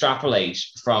can you extrapolate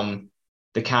from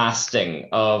the casting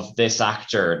of this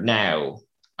actor now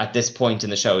at this point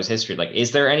in the show's history? Like,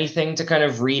 is there anything to kind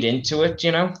of read into it,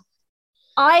 you know?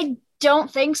 I don't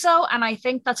think so. And I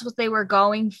think that's what they were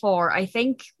going for. I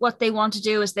think what they want to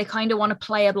do is they kind of want to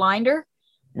play a blinder.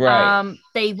 Right.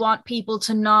 They want people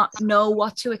to not know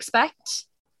what to expect.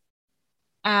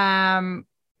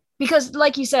 Because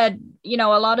like you said, you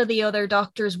know, a lot of the other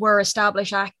Doctors were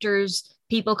established actors.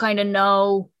 People kind of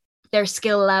know their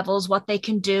skill levels, what they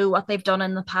can do, what they've done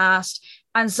in the past.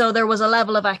 And so there was a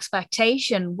level of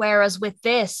expectation. Whereas with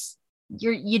this,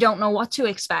 you don't know what to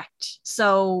expect.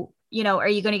 So, you know, are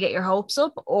you going to get your hopes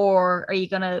up, or are you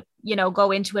going to, you know,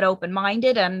 go into it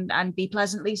open-minded and be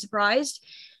pleasantly surprised?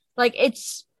 Like,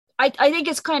 I think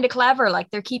it's kind of clever. Like,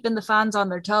 they're keeping the fans on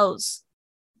their toes.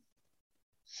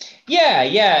 Yeah,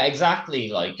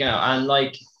 exactly. Like, you know, and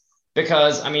like,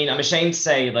 because I mean, I'm ashamed to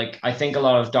say, like, I think a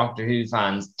lot of Doctor Who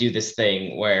fans do this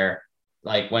thing where,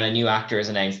 like, when a new actor is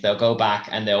announced, they'll go back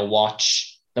and they'll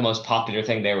watch the most popular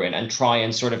thing they were in and try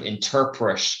and sort of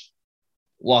interpret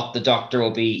what the Doctor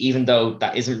will be, even though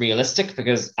that isn't realistic,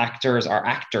 because actors are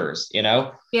actors, you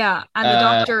know? Yeah, and the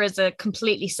Doctor is a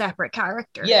completely separate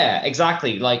character. Yeah,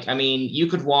 exactly. Like, I mean, you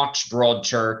could watch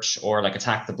Broadchurch or like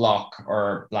Attack the Block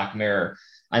or Black Mirror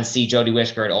and see Jodie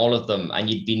Whittaker in all of them, and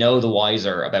you'd be no the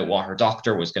wiser about what her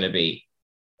Doctor was going to be.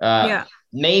 Yeah.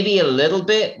 Maybe a little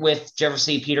bit with, do you ever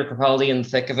see Peter Capaldi in the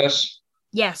thick of it?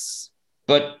 Yes.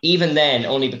 But even then,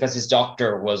 only because his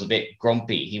Doctor was a bit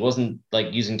grumpy. He wasn't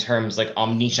like using terms like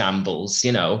omnishambles,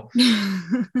 you know,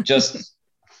 just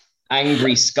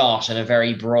angry Scott in a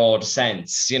very broad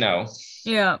sense, you know.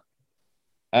 Yeah.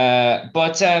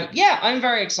 But yeah, I'm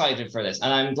very excited for this,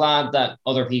 and I'm glad that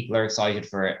other people are excited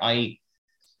for it.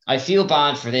 I feel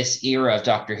bad for this era of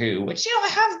Doctor Who, which, you know, I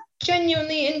have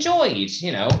genuinely enjoyed,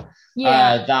 you know.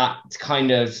 Yeah. That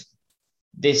kind of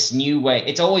this new way.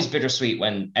 It's always bittersweet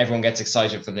when everyone gets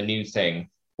excited for the new thing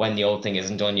when the old thing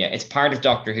isn't done yet. It's part of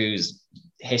Doctor Who's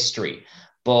history,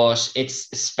 but it's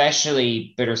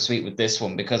especially bittersweet with this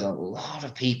one because a lot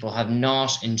of people have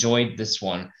not enjoyed this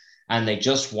one and they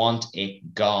just want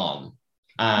it gone.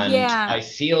 And I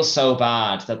feel so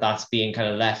bad that that's being kind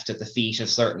of left at the feet of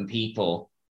certain people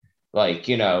like,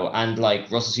 you know, and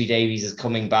like Russell T Davies is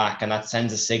coming back, and that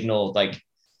sends a signal. Like,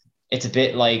 it's a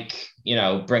bit like, you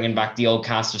know, bringing back the old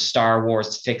cast of Star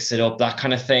Wars to fix it up, that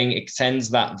kind of thing. It sends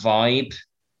that vibe.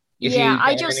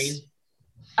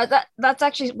 That's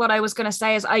actually what I was going to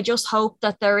say. Is I just hope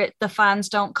that the fans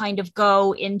don't kind of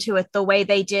go into it the way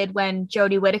they did when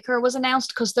Jodie Whittaker was announced,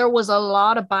 because there was a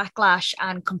lot of backlash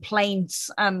and complaints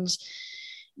and,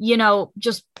 you know,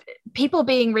 just people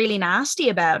being really nasty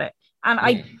about it. And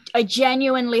I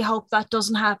genuinely hope that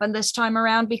doesn't happen this time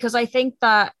around, because I think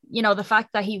that, you know, the fact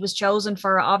that he was chosen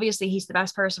for, obviously he's the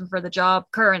best person for the job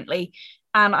currently,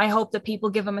 and I hope that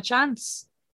people give him a chance.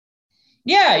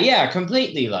 Yeah,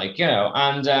 completely. Like, you know,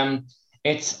 and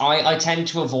I tend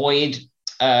to avoid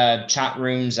chat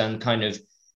rooms and kind of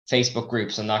Facebook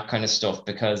groups and that kind of stuff,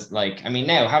 because, like, I mean,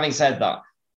 now having said that,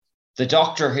 the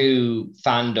Doctor Who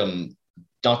fandom,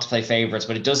 not to play favorites,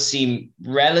 but it does seem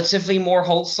relatively more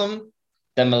wholesome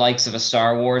than the likes of a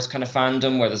Star Wars kind of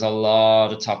fandom, where there's a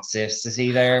lot of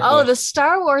toxicity there. Oh, the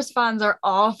Star Wars fans are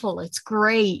awful. It's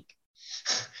great.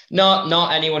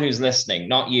 Not anyone who's listening,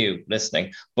 not you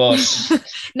listening, but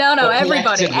no,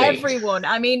 everybody, everyone.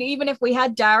 I mean, even if we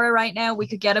had Dara right now, we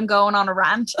could get him going on a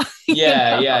rant.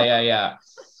 Yeah.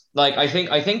 Like, I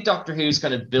think Doctor Who's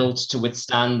kind of built to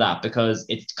withstand that, because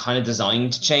it's kind of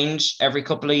designed to change every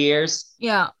couple of years.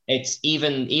 Yeah. It's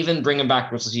even bringing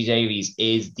back Russell T Davies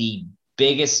is the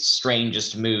biggest,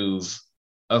 strangest move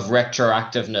of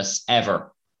retroactiveness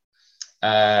ever.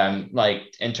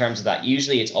 Like, in terms of that,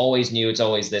 usually it's always new, it's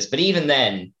always this, but even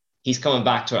then he's coming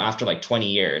back to it after like 20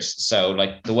 years. So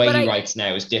like the way he writes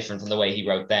now is different from the way he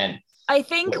wrote then. I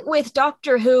think with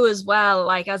Doctor Who as well,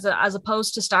 like as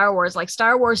opposed to Star Wars, like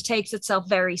Star Wars takes itself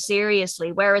very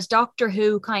seriously, whereas Doctor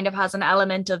Who kind of has an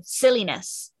element of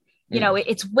silliness. You know,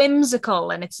 it's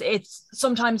whimsical and it's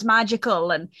sometimes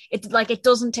magical, and it's like it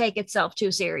doesn't take itself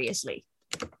too seriously.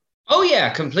 Oh yeah,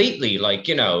 completely. Like,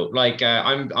 you know, like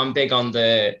I'm big on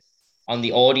the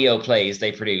audio plays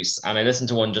they produce, and I listened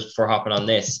to one just before hopping on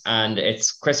this, and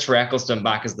it's Christopher Eccleston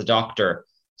back as the Doctor,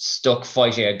 stuck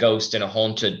fighting a ghost in a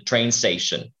haunted train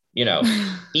station. You know,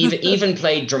 even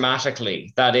played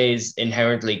dramatically. That is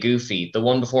inherently goofy. The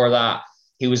one before that,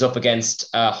 he was up against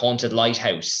a haunted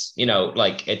lighthouse. You know,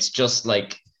 like, it's just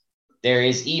like, there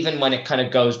is, even when it kind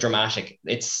of goes dramatic,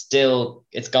 it's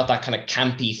got that kind of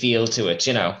campy feel to it,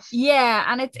 you know? Yeah,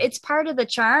 and it's part of the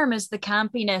charm is the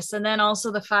campiness, and then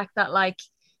also the fact that, like,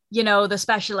 you know, the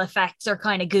special effects are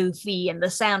kind of goofy and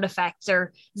the sound effects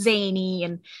are zany,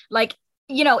 and like,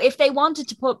 you know, if they wanted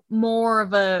to put more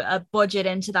of a budget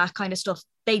into that kind of stuff,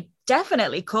 they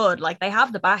definitely could. Like, they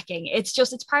have the backing. It's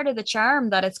part of the charm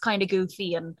that it's kind of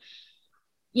goofy and,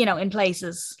 you know, in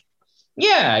places.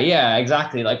 Yeah,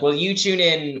 exactly. Like, will you tune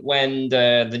in when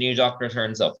the new Doctor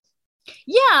turns up?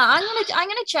 Yeah, I'm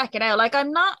gonna check it out. Like,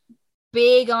 I'm not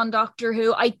big on Doctor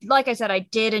Who. Like I said, I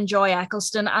did enjoy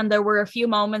Eccleston, and there were a few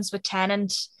moments with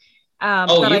Tennant. You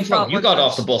got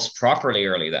off the bus properly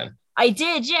early then. I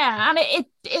did, yeah, and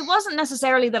it wasn't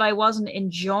necessarily that I wasn't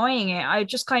enjoying it. I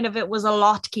just kind of, it was a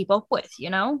lot to keep up with, you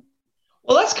know.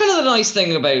 Well, that's kind of the nice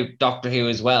thing about Doctor Who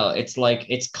as well. It's like,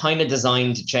 it's kind of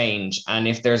designed to change. And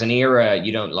if there's an era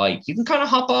you don't like, you can kind of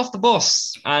hop off the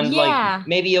bus and like,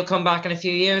 maybe you'll come back in a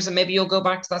few years and maybe you'll go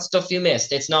back to that stuff you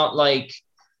missed. It's not like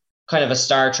kind of a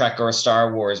Star Trek or a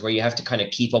Star Wars where you have to kind of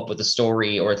keep up with the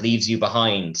story or it leaves you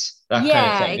behind. That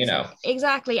kind of thing, you know?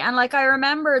 Exactly. And like, I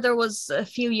remember there was a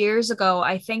few years ago,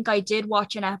 I think I did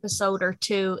watch an episode or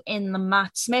two in the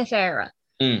Matt Smith era.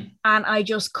 And I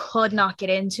just could not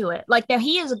get into it. Like, now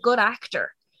he is a good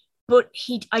actor, but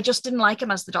I just didn't like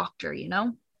him as the Doctor, you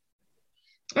know?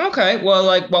 Okay. Well,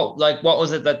 what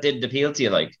was it that did appeal to you?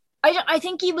 Like, I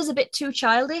think he was a bit too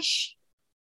childish.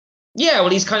 Yeah. Well,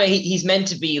 he's meant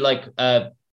to be like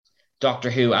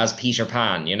Doctor Who as Peter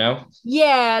Pan, you know?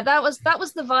 Yeah, that was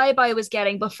the vibe I was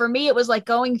getting. But for me, it was like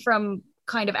going from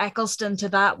kind of Eccleston to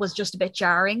that was just a bit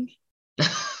jarring.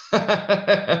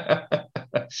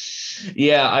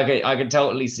 Yeah, I could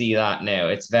totally see that now.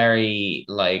 It's very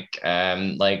like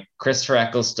Christopher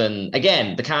Eccleston.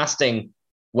 Again, the casting,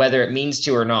 whether it means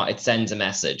to or not, it sends a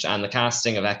message. And the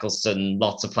casting of Eccleston,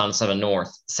 Lots of Planets Heaven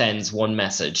North, sends one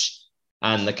message.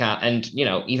 And you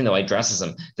know, even though I dress as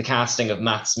him, the casting of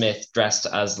Matt Smith dressed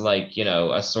as like, you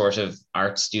know, a sort of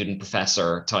art student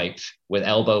professor type with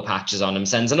elbow patches on him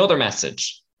sends another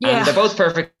message. Yeah. And they're both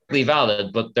perfectly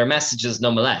valid, but they're messages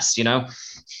nonetheless, you know?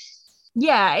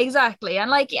 Yeah, exactly.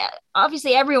 And like, yeah,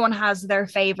 obviously everyone has their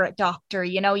favorite Doctor.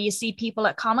 You know, you see people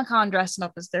at Comic-Con dressing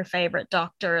up as their favorite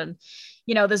Doctor, and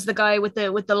you know, there's the guy with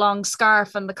the long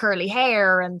scarf and the curly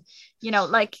hair, and you know,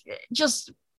 like,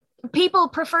 just people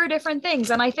prefer different things.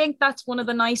 And I think that's one of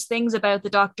the nice things about the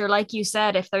Doctor. Like you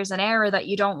said, if there's an era that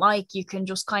you don't like, you can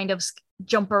just kind of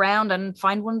jump around and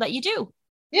find one that you do.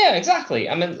 Yeah, exactly.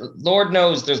 I mean, Lord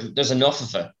knows there's enough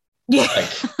of it. Yeah,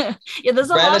 like, yeah. There's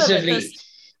a lot of it.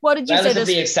 What did you say?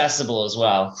 Relatively accessible as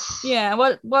well. Yeah.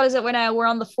 What is it? We're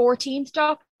on the 14th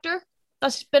Doctor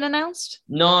that's been announced.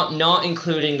 Not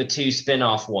including the 2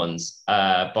 spin-off ones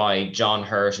by John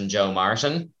Hurt and Joe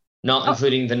Martin. Not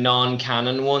including the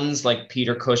non-canon ones like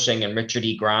Peter Cushing and Richard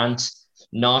E. Grant.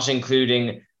 Not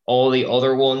including all the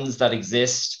other ones that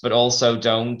exist, but also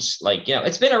don't. Like, you know,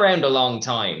 it's been around a long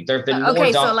time. There have been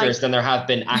more Doctors than there have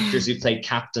been actors who played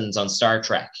captains on Star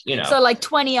Trek, you know. So like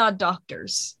 20 odd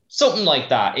Doctors. Something like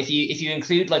that. If you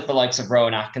include like the likes of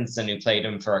Rowan Atkinson, who played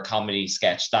him for a comedy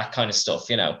sketch, that kind of stuff,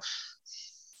 you know.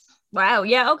 Wow.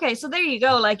 Yeah. Okay. So there you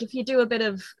go. Like if you do a bit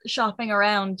of shopping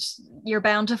around, you're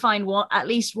bound to find at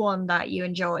least one that you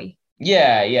enjoy.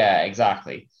 Yeah,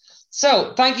 exactly.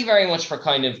 So thank you very much for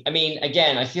I mean,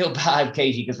 again, I feel bad,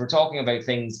 Katie, because we're talking about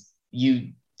things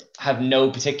you have no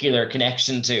particular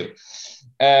connection to.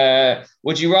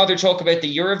 Would you rather talk about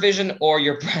the Eurovision or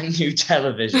your brand new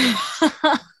television?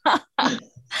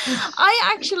 I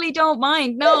actually don't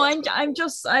mind. No,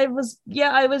 I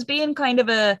was being kind of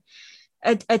a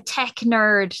tech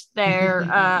nerd there.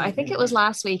 I think it was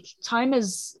last week. Time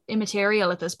is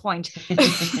immaterial at this point.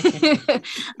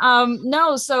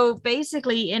 No, so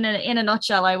basically in a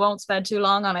nutshell, I won't spend too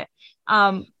long on it.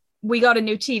 We got a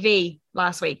new TV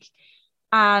last week,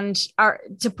 and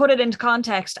to put it into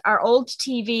context, our old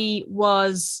TV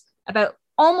was about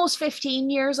almost 15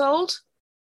 years old.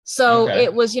 So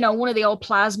It was, one of the old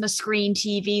plasma screen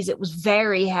TVs. It was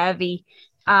very heavy.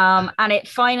 And it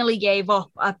finally gave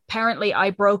up. Apparently I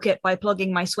broke it by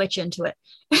plugging my switch into it.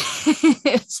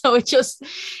 So it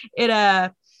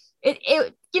had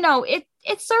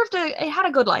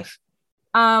a good life.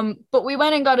 But we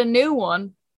went and got a new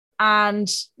one, and,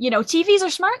 TVs are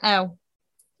smart now.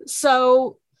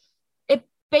 So it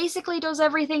basically does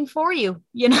everything for you,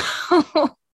 Yeah,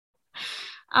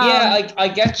 I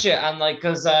get you. And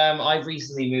because I've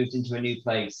recently moved into a new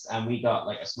place and we got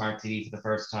like a smart TV for the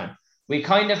first time. We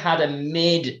kind of had a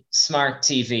mid-smart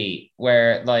TV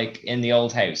where, like, in the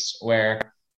old house, where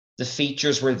the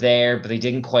features were there, but they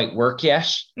didn't quite work yet.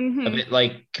 Mm-hmm. A bit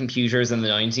like computers in the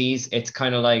 90s. It's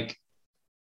kind of like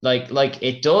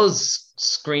it does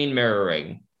screen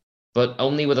mirroring, but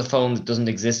only with a phone that doesn't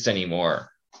exist anymore.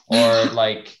 Or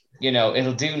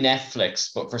it'll do Netflix,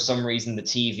 but for some reason the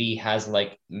TV has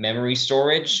like memory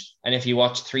storage. And if you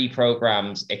watch 3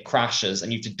 programs, it crashes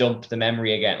and you have to dump the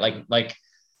memory again.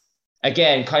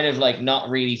 Again, kind of like not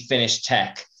really finished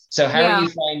tech. So how are you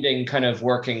finding kind of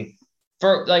working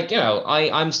for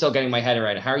I'm still getting my head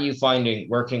around it. How are you finding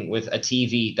working with a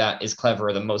TV that is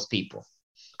cleverer than most people?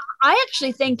 I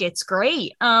actually think it's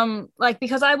great.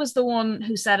 Because I was the one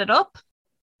who set it up.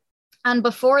 And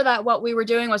before that, what we were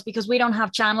doing was, because we don't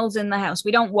have channels in the house,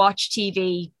 we don't watch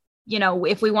TV.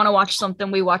 If we want to watch something,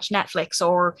 we watch Netflix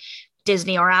or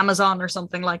Disney or Amazon or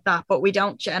something like that. But we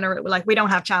don't we don't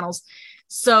have channels.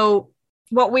 So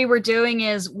what we were doing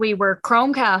is we were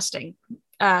Chromecasting.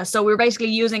 So we were basically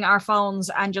using our phones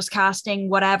and just casting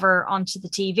whatever onto the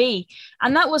TV.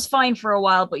 And that was fine for a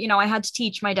while. But, I had to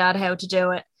teach my dad how to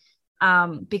do it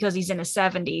because he's in his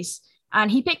 70s. And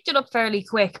he picked it up fairly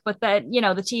quick. But then, the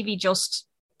TV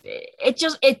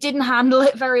it didn't handle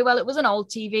it very well. It was an old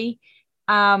TV.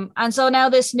 And so now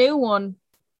this new one,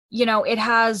 it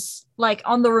has, like,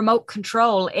 on the remote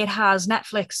control, it has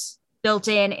Netflix built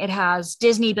in, it has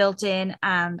Disney built in,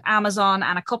 and Amazon,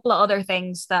 and a couple of other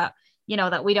things that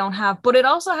that we don't have. But it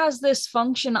also has this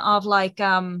function of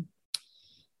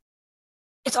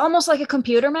it's almost like a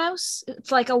computer mouse.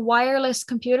 It's like a wireless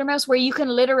computer mouse where you can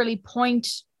literally point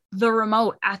the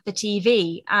remote at the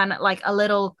TV and like a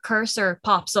little cursor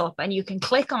pops up and you can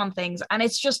click on things. And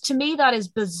it's just, to me, that is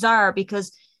bizarre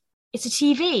because it's a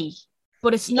TV.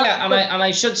 But it's not. Yeah, and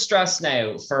I should stress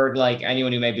now for like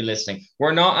anyone who may be listening,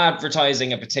 we're not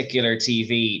advertising a particular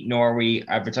TV, nor are we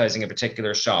advertising a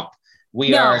particular shop.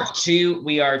 We are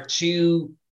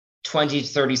two 20 to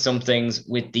 30 somethings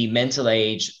with the mental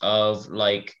age of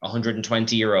like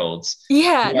 120-year-olds.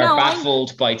 Yeah, who are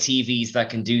baffled by TVs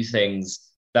that can do things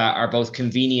that are both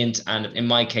convenient and, in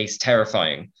my case,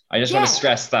 terrifying. I just want to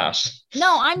stress that.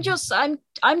 No, I'm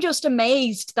just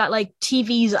amazed that like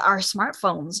TVs are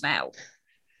smartphones now.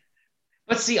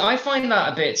 But see, I find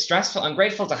that a bit stressful. I'm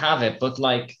grateful to have it, but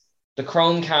like the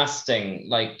Chromecasting,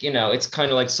 like, it's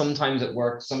kind of like sometimes it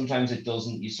works, sometimes it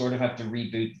doesn't. You sort of have to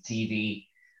reboot the TV.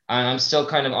 And I'm still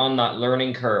kind of on that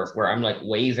learning curve where I'm like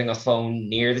waving a phone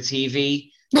near the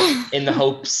TV in the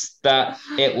hopes that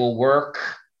it will work.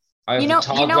 I have a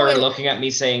toddler looking at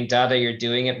me saying, Dada, you're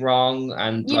doing it wrong.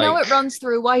 And it runs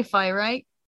through Wi-Fi, right?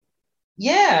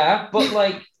 Yeah, but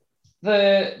like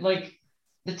the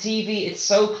TV, it's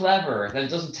so clever that it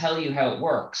doesn't tell you how it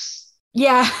works.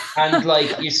 Yeah. And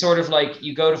like you sort of like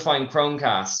you go to find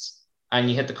Chromecast and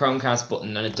you hit the Chromecast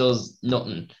button and it does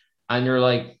nothing. And you're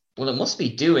like, well, it must be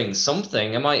doing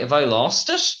something. Have I lost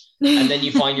it? And then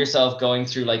you find yourself going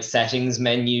through like settings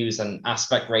menus and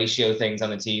aspect ratio things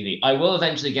on a TV. I will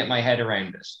eventually get my head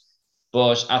around it.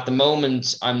 But at the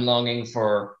moment, I'm longing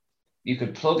for, you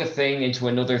could plug a thing into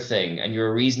another thing and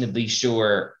you're reasonably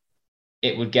sure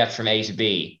it would get from A to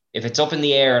B. If it's up in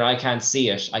the air and I can't see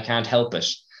it, I can't help it.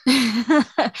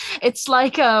 It's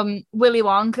like Willy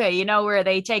Wonka, where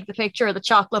they take the picture of the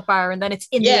chocolate bar and then it's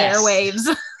in the airwaves.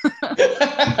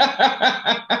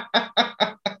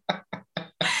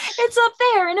 It's up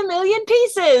there in a million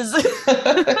pieces.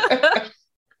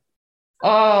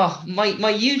 Oh,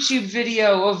 my YouTube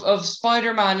video of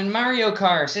Spider-Man and Mario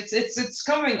Kart. It's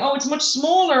coming. Oh, it's much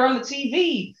smaller on the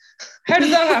TV. How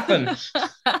did that happen?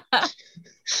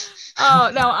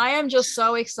 Oh, no, I am just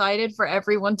so excited for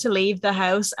everyone to leave the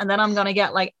house, and then I'm going to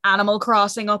get like Animal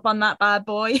Crossing up on that bad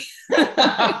boy.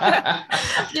 I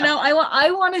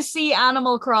want to see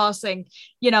Animal Crossing,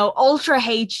 Ultra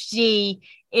HD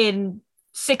in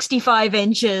 65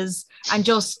 inches and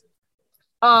just,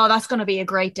 oh, that's going to be a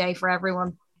great day for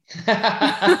everyone. And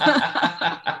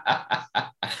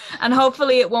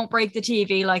hopefully it won't break the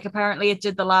TV like apparently it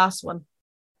did the last one.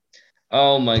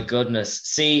 Oh my goodness.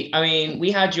 See, I mean,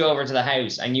 we had you over to the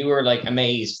house and you were like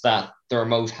amazed that the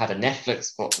remote had a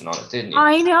Netflix button on it, didn't you?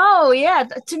 I know, yeah.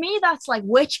 To me, that's like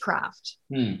witchcraft.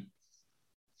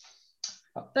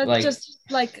 That's just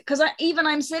like, because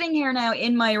I'm sitting here now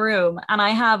in my room and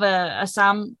I have is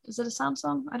it a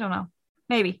Samsung? I don't know.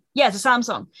 Maybe. Yeah, it's a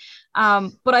Samsung.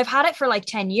 But I've had it for like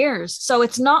 10 years. So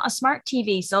it's not a smart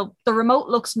TV. So the remote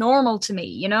looks normal to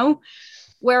me,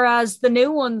 Whereas the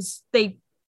new ones, they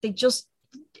just,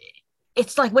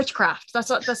 it's like witchcraft. That's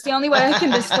the only way I can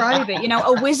describe it.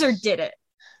 A wizard did it.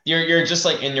 You're just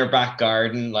like in your back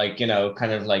garden, like,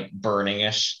 kind of like burning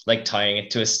it, like tying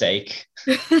it to a stake.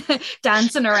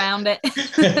 Dancing around it.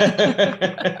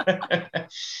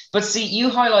 But see, you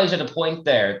highlighted a point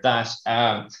there that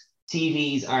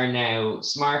TVs are now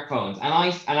smartphones. And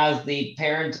as the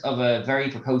parent of a very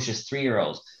precocious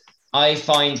 3-year-old, I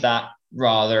find that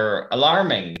rather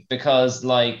alarming because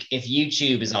like if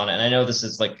YouTube is on it, and I know this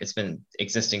is like it's been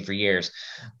existing for years,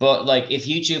 but like if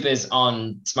YouTube is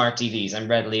on smart TVs and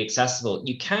readily accessible,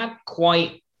 you can't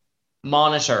quite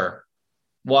monitor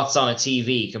what's on a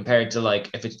TV compared to like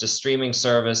if it's just streaming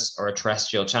service or a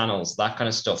terrestrial channels, that kind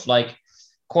of stuff. Like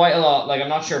quite a lot, like I'm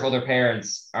not sure if other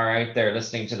parents are out there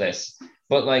listening to this,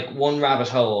 but like one rabbit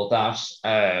hole that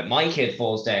my kid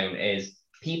falls down is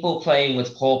people playing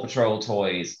with Paw Patrol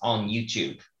toys on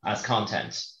YouTube as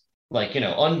content, like,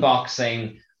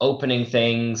 unboxing, opening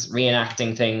things,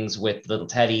 reenacting things with little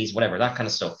teddies, whatever, that kind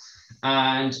of stuff.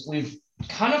 And we've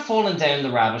kind of fallen down the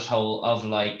rabbit hole of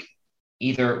like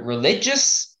either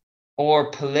religious or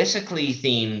politically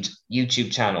themed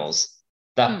YouTube channels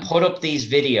that put up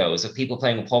these videos of people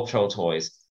playing with Paw Patrol toys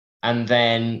and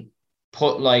then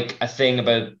put like a thing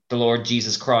about the Lord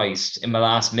Jesus Christ in the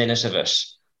last minute of it.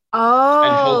 Oh,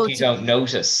 and hope you don't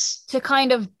notice. To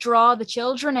kind of draw the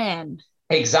children in.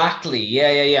 Exactly.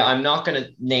 Yeah. I'm not going to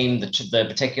name the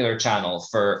particular channel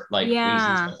for like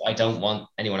reasons. I don't want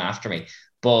anyone after me.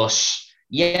 But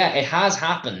yeah, it has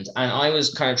happened. And I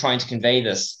was kind of trying to convey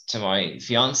this to my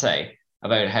fiance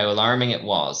about how alarming it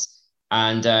was.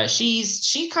 And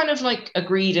she kind of like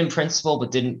agreed in principle,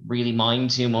 but didn't really mind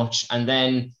too much. And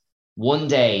then one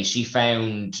day she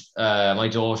found my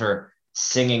daughter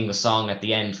singing the song at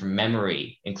the end from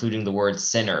memory, including the word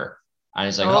sinner, and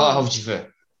it's like,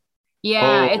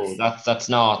 that's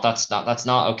not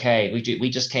okay. We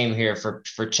just came here for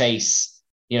chase,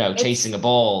 chasing a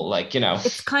ball, like,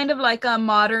 It's kind of like a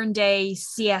modern day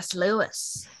C.S.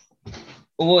 Lewis.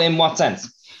 Well, in what sense?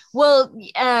 Well,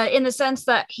 in the sense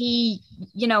that he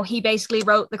basically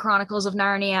wrote the Chronicles of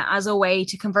Narnia as a way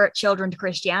to convert children to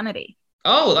Christianity.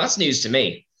 Oh, that's news to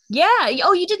me. Yeah.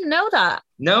 Oh, you didn't know that?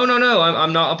 No.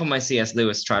 I'm not up on my C.S.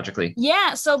 Lewis, tragically.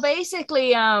 Yeah. So basically,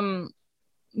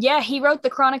 he wrote the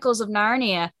Chronicles of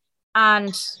Narnia,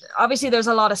 and obviously there's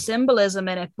a lot of symbolism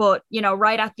in it. But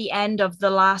right at the end of the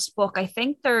last book, I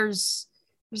think there's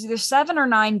either 7 or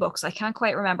 9 books. I can't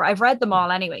quite remember. I've read them all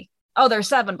anyway. Oh, there's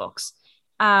 7 books.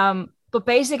 But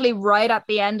basically, right at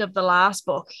the end of the last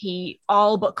book, he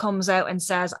all but comes out and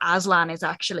says Aslan is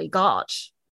actually God.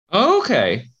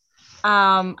 Okay.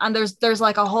 And there's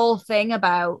like a whole thing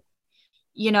about,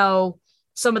 you know,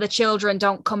 some of the children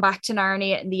don't come back to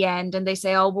Narnia in the end, and they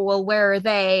say, oh, well, where are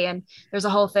they? And there's a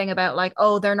whole thing about like,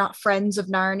 oh, they're not friends of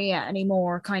Narnia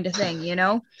anymore, kind of thing, you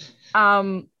know?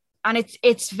 And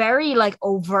it's very like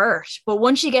overt, but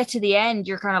once you get to the end,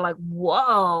 you're kind of like,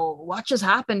 whoa, what just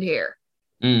happened here?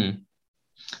 Mm.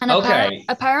 And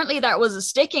apparently that was a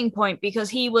sticking point, because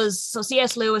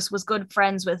C.S. Lewis was good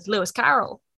friends with Lewis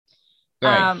Carroll,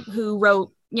 Right. who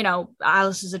wrote, you know,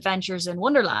 Alice's Adventures in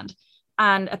Wonderland.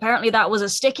 And apparently that was a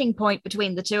sticking point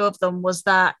between the two of them, was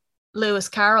that Lewis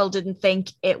Carroll didn't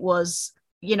think it was,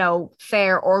 you know,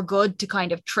 fair or good to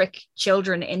kind of trick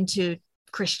children into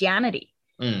Christianity.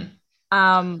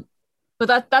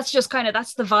 But that's just kind of,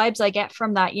 that's the vibes I get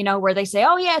from that, you know, where they say,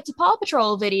 oh yeah, it's a Paw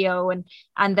Patrol video, and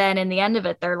then in the end of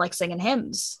it they're like singing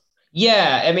hymns.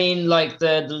 Yeah, I mean, like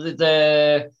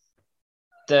that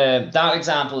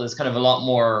example is kind of a lot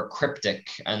more cryptic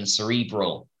and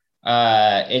cerebral.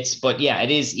 But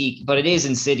it is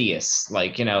insidious.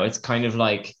 Like, you know, it's kind of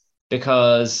like,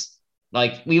 because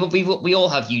like we all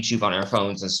have YouTube on our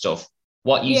phones and stuff.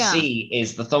 What you see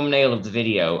is the thumbnail of the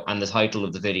video and the title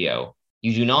of the video.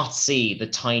 You do not see the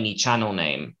tiny channel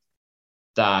name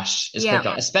that is clicked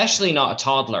on, especially not a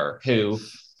toddler who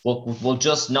will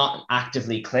just not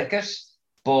actively click it,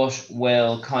 but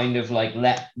will kind of like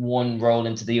let one roll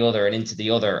into the other and into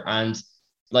the other. And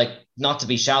like, not to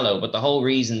be shallow, but the whole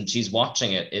reason she's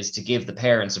watching it is to give the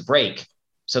parents a break.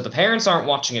 So the parents aren't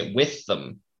watching it with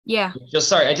them. Yeah. Just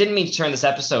sorry, I didn't mean to turn this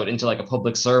episode into like a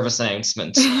public service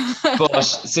announcement, but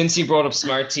since you brought up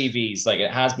smart TVs, like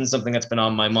it has been something that's been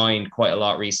on my mind quite a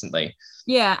lot recently.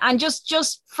 Yeah, and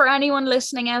just for anyone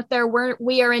listening out there,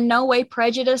 we are in no way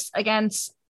prejudiced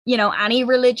against, you know, any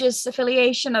religious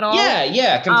affiliation at all.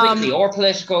 Yeah, completely, or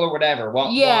political or whatever.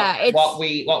 What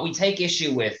we take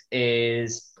issue with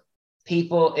is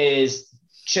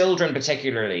children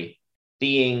particularly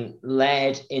being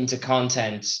led into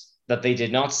content that they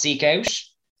did not seek out,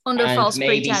 under false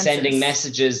maybe pretenses, sending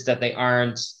messages that they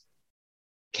aren't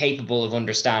capable of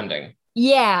understanding.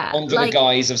 Yeah, under the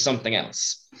guise of something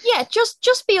else. Yeah,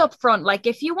 just be upfront. Like,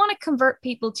 if you want to convert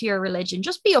people to your religion,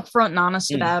 just be upfront and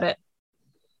honest about it.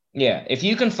 Yeah, if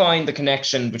you can find the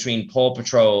connection between Paw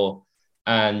Patrol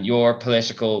and your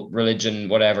political religion,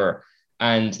 whatever,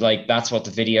 and like that's what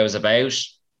the video is about,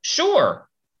 sure.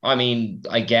 I mean,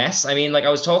 I guess. I mean, like I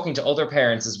was talking to other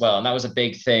parents as well, and that was a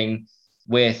big thing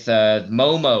with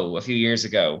Momo a few years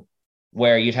ago,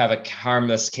 where you'd have a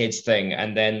harmless kids thing,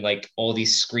 and then like all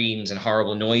these screams and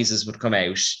horrible noises would come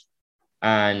out,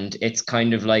 and it's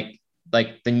kind of like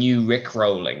the new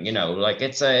Rickrolling, you know, like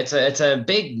it's a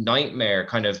big nightmare,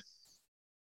 kind of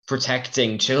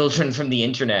protecting children from the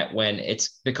internet when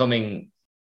it's becoming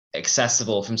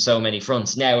accessible from so many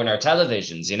fronts now in our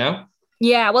televisions, you know.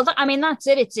 Yeah, well, I mean, that's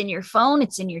it. It's in your phone,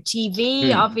 it's in your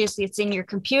TV, obviously it's in your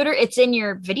computer, it's in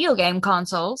your video game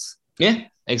consoles. Yeah,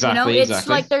 exactly. You know, it's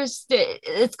like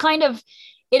it's kind of,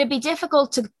 it'd be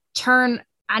difficult to turn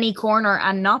any corner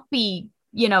and not be,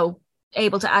 you know,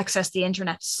 able to access the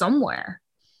internet somewhere.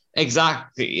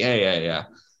 Exactly. Yeah.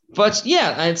 But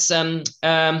yeah, it's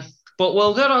but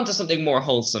we'll get on to something more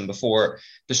wholesome before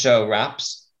the show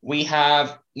wraps. We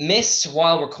have missed,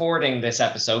 while recording this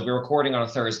episode, we're recording on a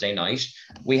Thursday night.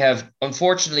 We have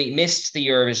unfortunately missed the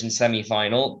Eurovision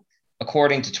semi-final.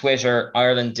 According to Twitter,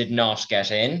 Ireland did not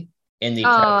get in the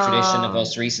tradition of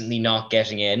us recently not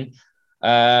getting in.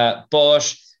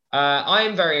 But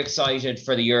I'm very excited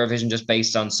for the Eurovision just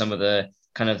based on some of the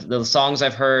kind of little songs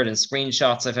I've heard and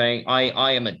screenshots I've heard.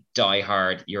 I am a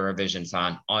diehard Eurovision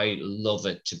fan. I love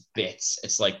it to bits.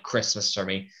 It's like Christmas for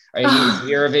me. Is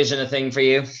Eurovision a thing for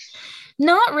you?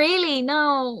 Not really,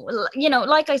 no. You know,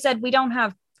 like I said, we don't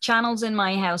have channels in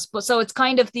my house, but so it's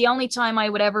kind of the only time I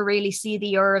would ever really see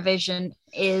the Eurovision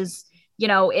is, you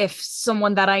know, if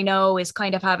someone that I know is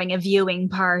kind of having a viewing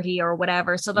party or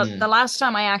whatever. So the last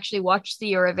time I actually watched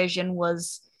the Eurovision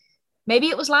was, maybe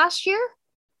it was last year.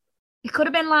 It could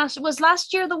have been last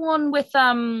year the one with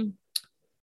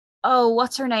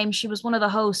what's her name? She was one of the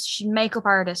hosts. She's a makeup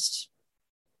artist.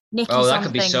 Nikki that something.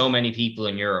 Could be so many people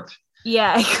in Europe.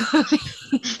 Yeah, it could be.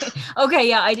 Okay,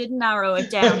 yeah, I didn't narrow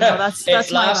it down. No, that's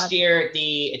last year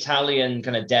the Italian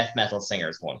kind of death metal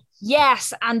singers won.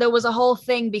 Yes, and there was a whole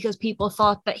thing because people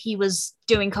thought that he was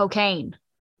doing cocaine.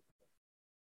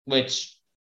 Which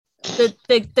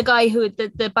the guy who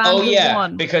the band who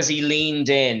won, because he leaned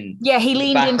in. Yeah, he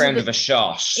leaned into the background of a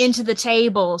shot into the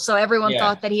table, so everyone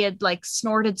thought that he had like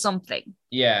snorted something.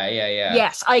 Yeah.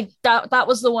 Yes, that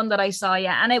was the one that I saw.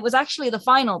 Yeah, and it was actually the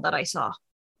final that I saw.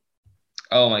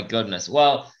 Oh my goodness!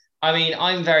 Well, I mean,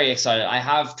 I'm very excited. I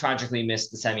have tragically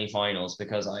missed the semi-finals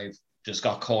because I've just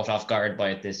got caught off guard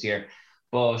by it this year.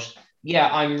 But yeah,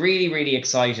 I'm really, really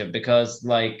excited because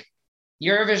like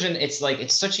Eurovision,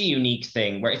 it's such a unique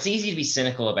thing where it's easy to be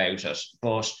cynical about it,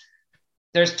 but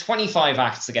there's 25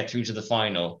 acts to get through to the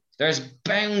final. There's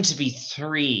bound to be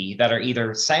 3 that are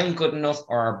either sound good enough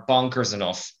or are bonkers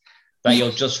enough that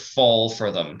you'll just fall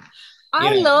for them.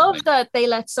 I love that they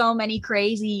let so many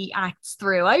crazy acts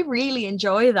through. I really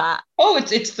enjoy that. Oh,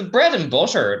 it's the bread and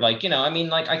butter. Like, I mean,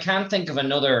 like I can't think of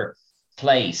another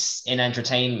place in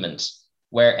entertainment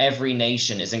where every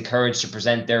nation is encouraged to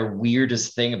present their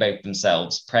weirdest thing about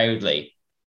themselves proudly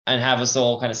and have us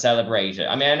all kind of celebrate it.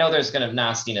 I mean, I know there's kind of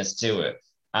nastiness to it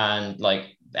and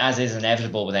like, as is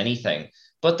inevitable with anything,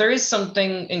 but there is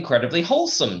something incredibly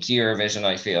wholesome to Eurovision,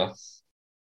 I feel.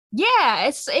 Yeah,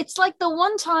 it's like the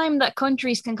one time that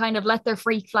countries can kind of let their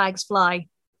freak flags fly.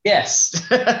 Yes.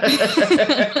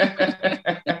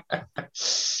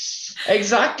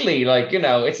 Exactly. Like,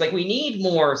 it's like we need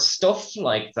more stuff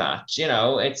like that.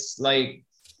 It's like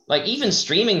even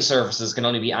streaming services can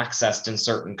only be accessed in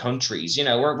certain countries.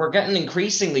 We're getting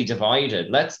increasingly divided.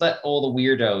 Let's let all the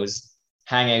weirdos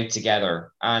hang out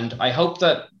together. And I hope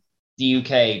that the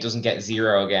UK doesn't get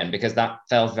 0 again because that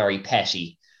felt very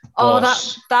petty. Oh,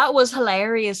 that was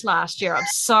hilarious last year. I'm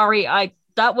sorry. I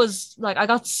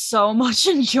got so much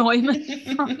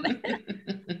enjoyment from it.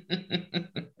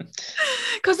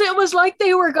 Because it was like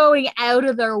they were going out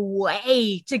of their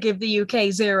way to give the UK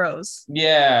 0s.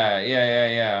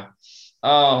 Yeah.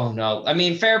 Oh, no. I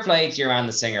mean, fair play to Joran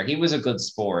the singer. He was a good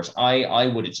sport. I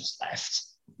would have just left.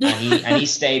 And he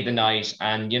stayed the night.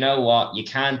 And you know what? You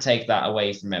can't take that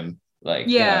away from him. Like,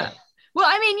 yeah. Well,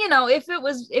 I mean,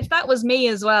 if that was me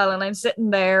as well, and I'm sitting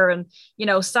there and,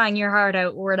 sang your heart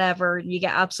out or whatever, you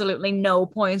get absolutely no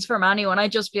points from anyone.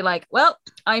 I'd just be like, well,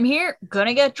 I'm here,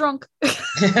 gonna get drunk.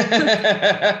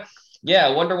 Yeah, I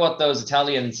wonder what those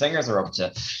Italian singers are up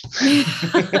to.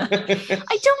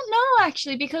 I don't know,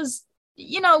 actually, because,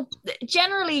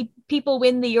 generally people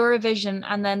win the Eurovision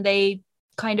and then they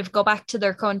kind of go back to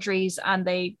their countries and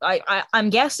I'm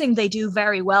guessing they do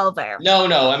very well there. No,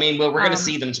 I mean, we're going to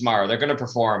see them tomorrow. They're going to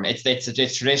perform. It's a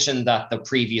tradition that the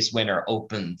previous winner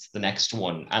opens the next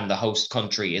one and the host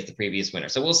country is the previous winner.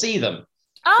 So we'll see them.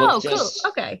 Oh, cool.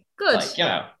 Okay, good. Like,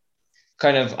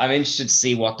 kind of, I'm interested to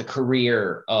see what the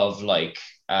career of like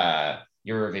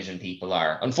Eurovision people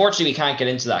are. Unfortunately, we can't get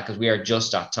into that because we are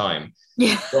just at time.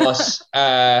 Yeah. But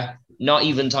not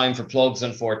even time for plugs,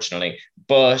 unfortunately.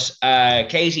 But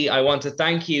Katie, I want to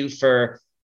thank you for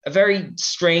a very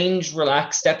strange,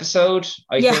 relaxed episode.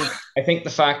 I think the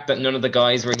fact that none of the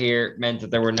guys were here meant that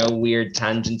there were no weird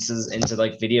tangents into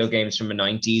like video games from the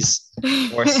 90s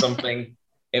or something.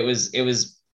 This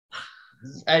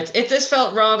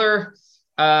felt rather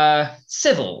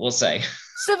civil, we'll say.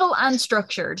 Civil and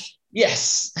structured.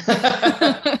 Yes.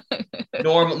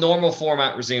 Normal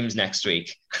format resumes next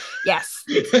week. Yes.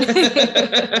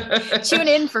 Tune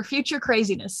in for future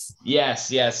craziness.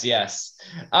 Yes.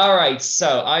 All right.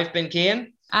 So I've been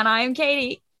Cian. And I'm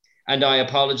Katie. And I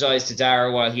apologize to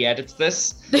Dara while he edits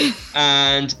this.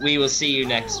 And we will see you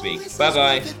next week.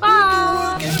 Bye-bye.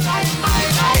 Bye.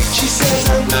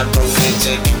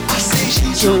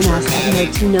 Join us at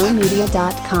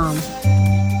nerdtoknowmedia.com.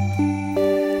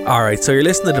 Alright, so you're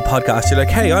listening to the podcast, you're like,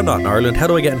 hey, I'm not in Ireland, how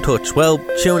do I get in touch? Well,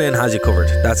 TuneIn has you covered.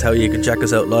 That's how you can check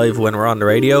us out live when we're on the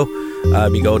radio.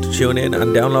 You go to TuneIn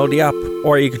and download the app,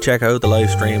 or you can check out the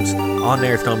live streams on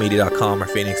nerdtoknowmedia.com or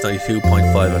Phoenix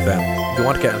 92.5 FM. If you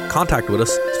want to get in contact with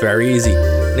us, it's very easy.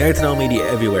 Nerd to Know Media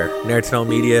everywhere. Nerd to Know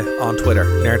Media on Twitter,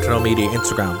 Nerd to Know Media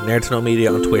Instagram, Nerd to Know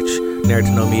Media on Twitch, Nerd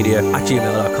to Know Media at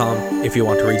gmail.com if you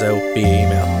want to reach out via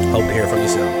email. Hope to hear from you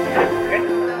soon.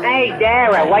 Hey,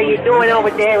 Dara, what are you doing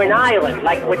over there in Ireland?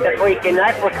 Like with the freaking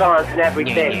leprechauns and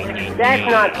everything. That's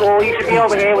not cool. You should be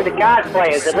over here with the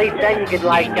cosplayers. At least then you could,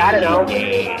 like, I don't know,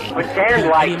 pretend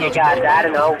like you got, I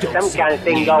don't know, some kind of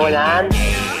thing going on.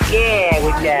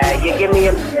 Yeah, you give me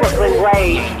a Brooklyn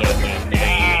rage.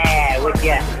 Yeah, with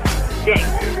ya.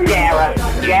 Dara.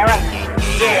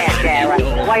 Yeah, Dara.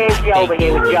 Why ain't you over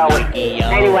here with Joey?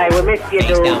 Anyway, we missed you,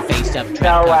 dude. So, this is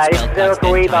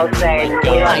Uncle Rebo saying,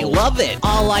 I love it.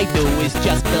 All I do is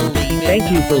just believe it.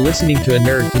 Thank you for listening to a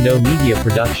Nerd to Know Media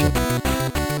production.